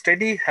 The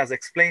study has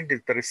explained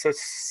it, the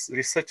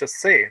researchers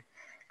say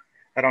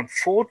around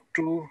 4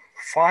 to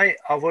 5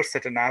 hours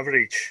at an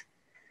average,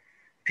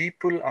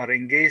 people are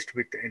engaged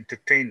with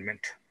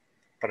entertainment.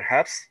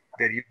 Perhaps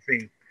they're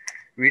using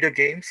video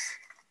games,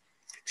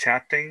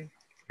 chatting,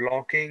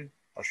 blogging,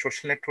 or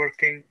social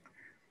networking,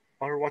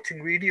 or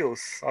watching videos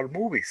or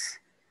movies.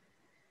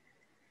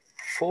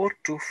 4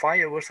 to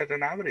 5 hours at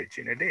an average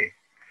in a day.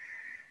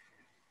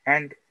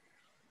 And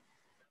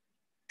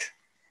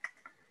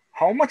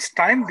how much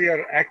time they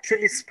are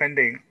actually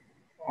spending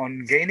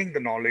on gaining the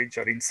knowledge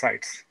or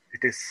insights,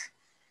 it is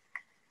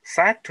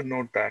sad to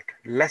note that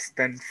less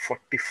than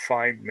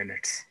 45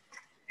 minutes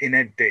in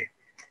a day.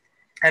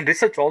 And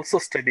research also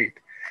studied,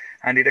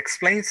 and it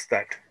explains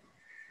that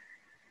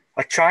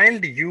a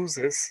child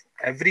uses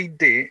every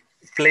day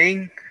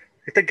playing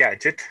with a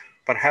gadget,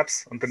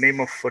 perhaps on the name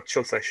of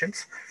virtual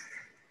sessions,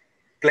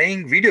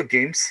 playing video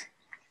games.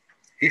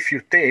 If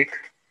you take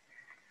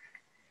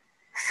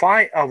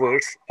 5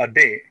 hours a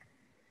day,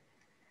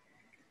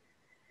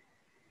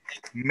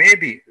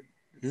 maybe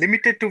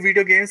limited to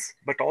video games,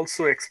 but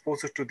also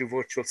exposure to the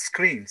virtual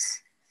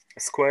screens,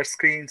 square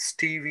screens,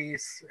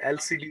 TVs,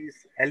 LCDs,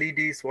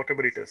 LEDs,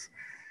 whatever it is.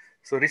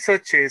 So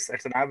research is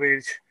at an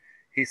average,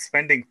 he's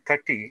spending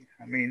 30,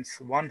 means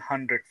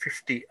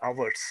 150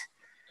 hours.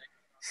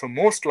 So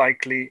most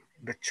likely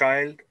the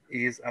child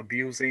is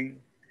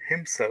abusing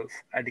himself,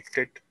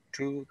 addicted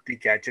to the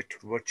gadget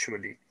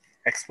virtually,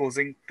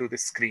 exposing to the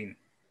screen.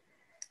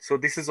 So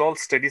this is all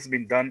studies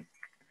been done,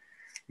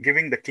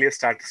 giving the clear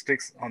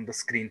statistics on the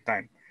screen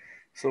time.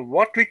 So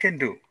what we can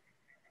do,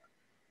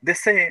 they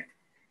say,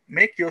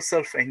 make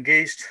yourself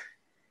engaged.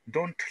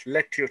 Don't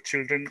let your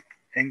children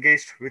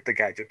engaged with the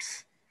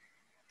gadgets.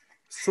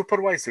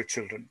 Supervise your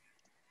children.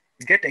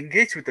 Get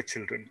engaged with the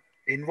children.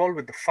 Involve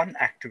with the fun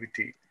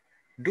activity.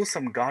 Do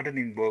some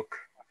gardening work.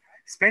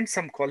 Spend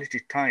some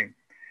quality time.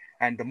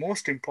 And the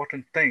most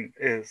important thing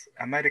is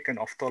American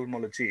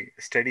ophthalmology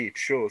study. It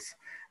shows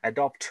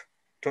adopt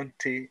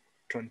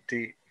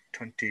 20-20-20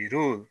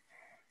 rule.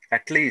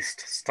 At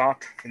least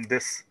start in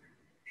this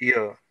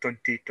year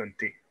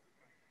 2020,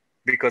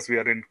 because we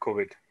are in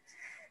COVID.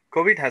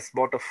 COVID has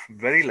brought us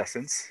very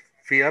lessons.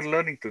 We are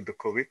learning through the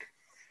COVID.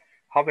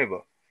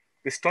 However,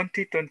 this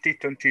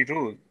 20-20-20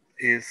 rule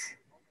is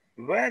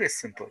very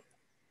simple.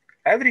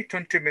 Every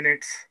 20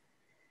 minutes,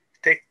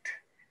 take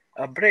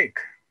a break.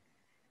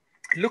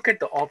 Look at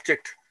the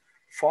object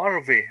far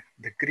away,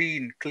 the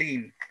green,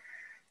 clean,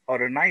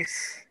 or a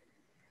nice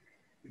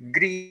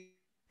green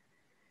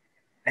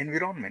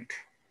environment,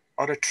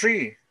 or a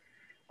tree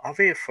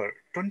away for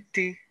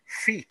 20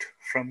 feet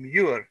from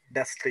your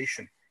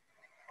destination,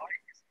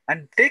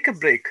 and take a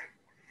break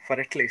for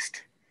at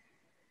least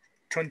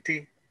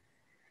 20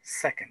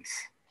 seconds.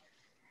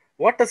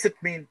 What does it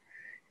mean?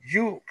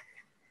 You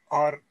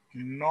are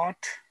not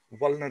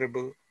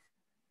vulnerable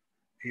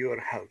to your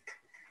health,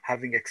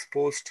 having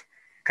exposed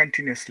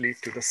continuously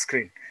to the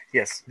screen.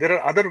 Yes, there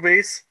are other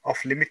ways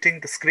of limiting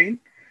the screen.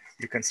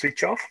 You can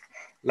switch off.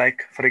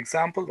 Like, for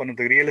example, one of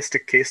the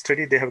realistic case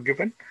study they have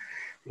given,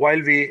 while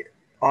we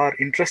are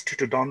interested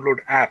to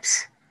download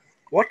apps,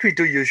 what we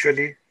do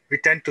usually, we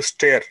tend to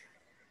stare.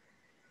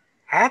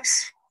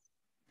 Apps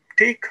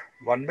take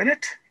 1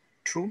 minute,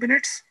 2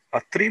 minutes,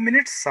 or 3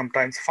 minutes,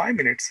 sometimes 5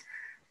 minutes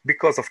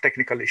because of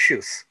technical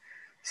issues.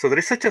 So the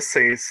researcher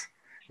says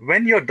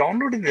when you're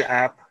downloading the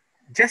app,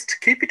 just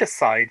keep it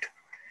aside,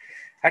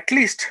 at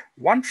least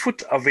 1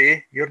 foot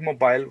away your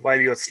mobile while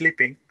you're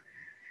sleeping,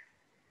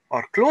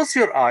 or close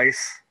your eyes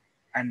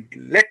and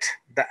let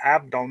the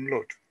app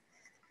download.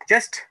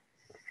 Just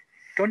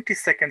 20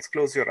 seconds,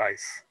 close your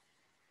eyes.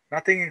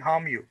 Nothing will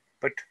harm you,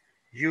 but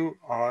you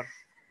are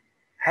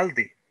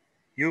healthy.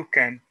 You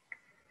can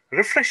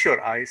refresh your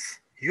eyes,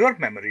 your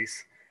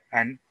memories,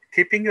 and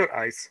keeping your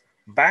eyes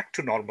back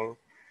to normal,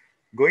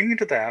 going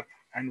into the app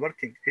and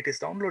working. It is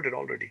downloaded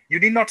already. You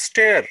need not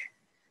stare.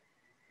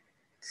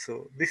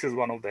 So this is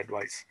one of the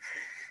advice.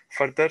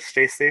 Further,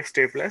 stay safe,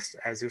 stay blessed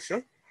as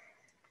usual.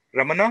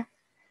 Ramana,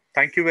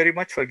 thank you very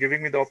much for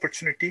giving me the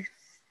opportunity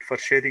for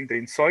sharing the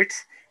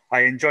insights.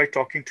 I enjoy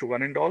talking to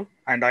one and all,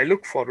 and I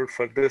look forward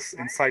for this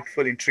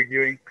insightful,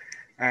 intriguing,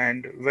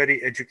 and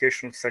very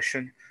educational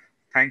session.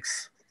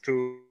 Thanks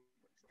to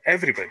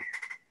everybody.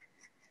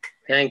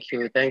 Thank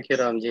you,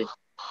 Ramji.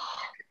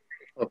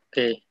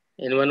 Okay,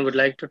 anyone would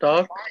like to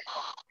talk?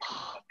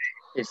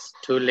 It's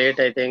too late,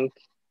 I think.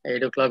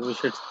 8 o'clock, we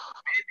should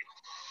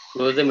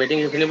close the meeting.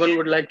 If anyone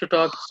would like to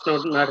talk,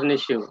 it's not an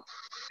issue.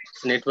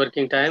 It's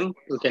networking time.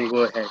 We can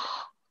go ahead.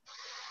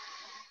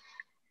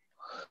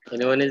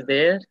 Anyone is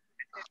there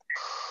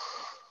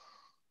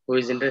who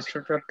is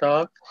interested to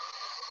talk?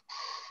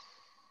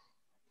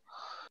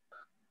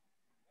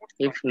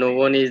 If no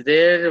one is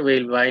there,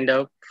 we'll wind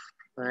up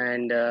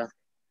and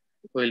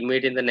we'll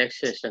meet in the next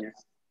session.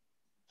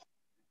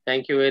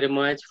 Thank you very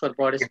much for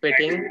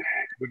participating.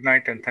 Good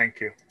night and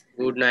thank you.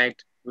 Good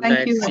night. Good Thank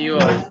night. you. See you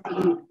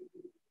all.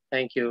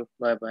 Thank you.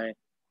 Bye-bye.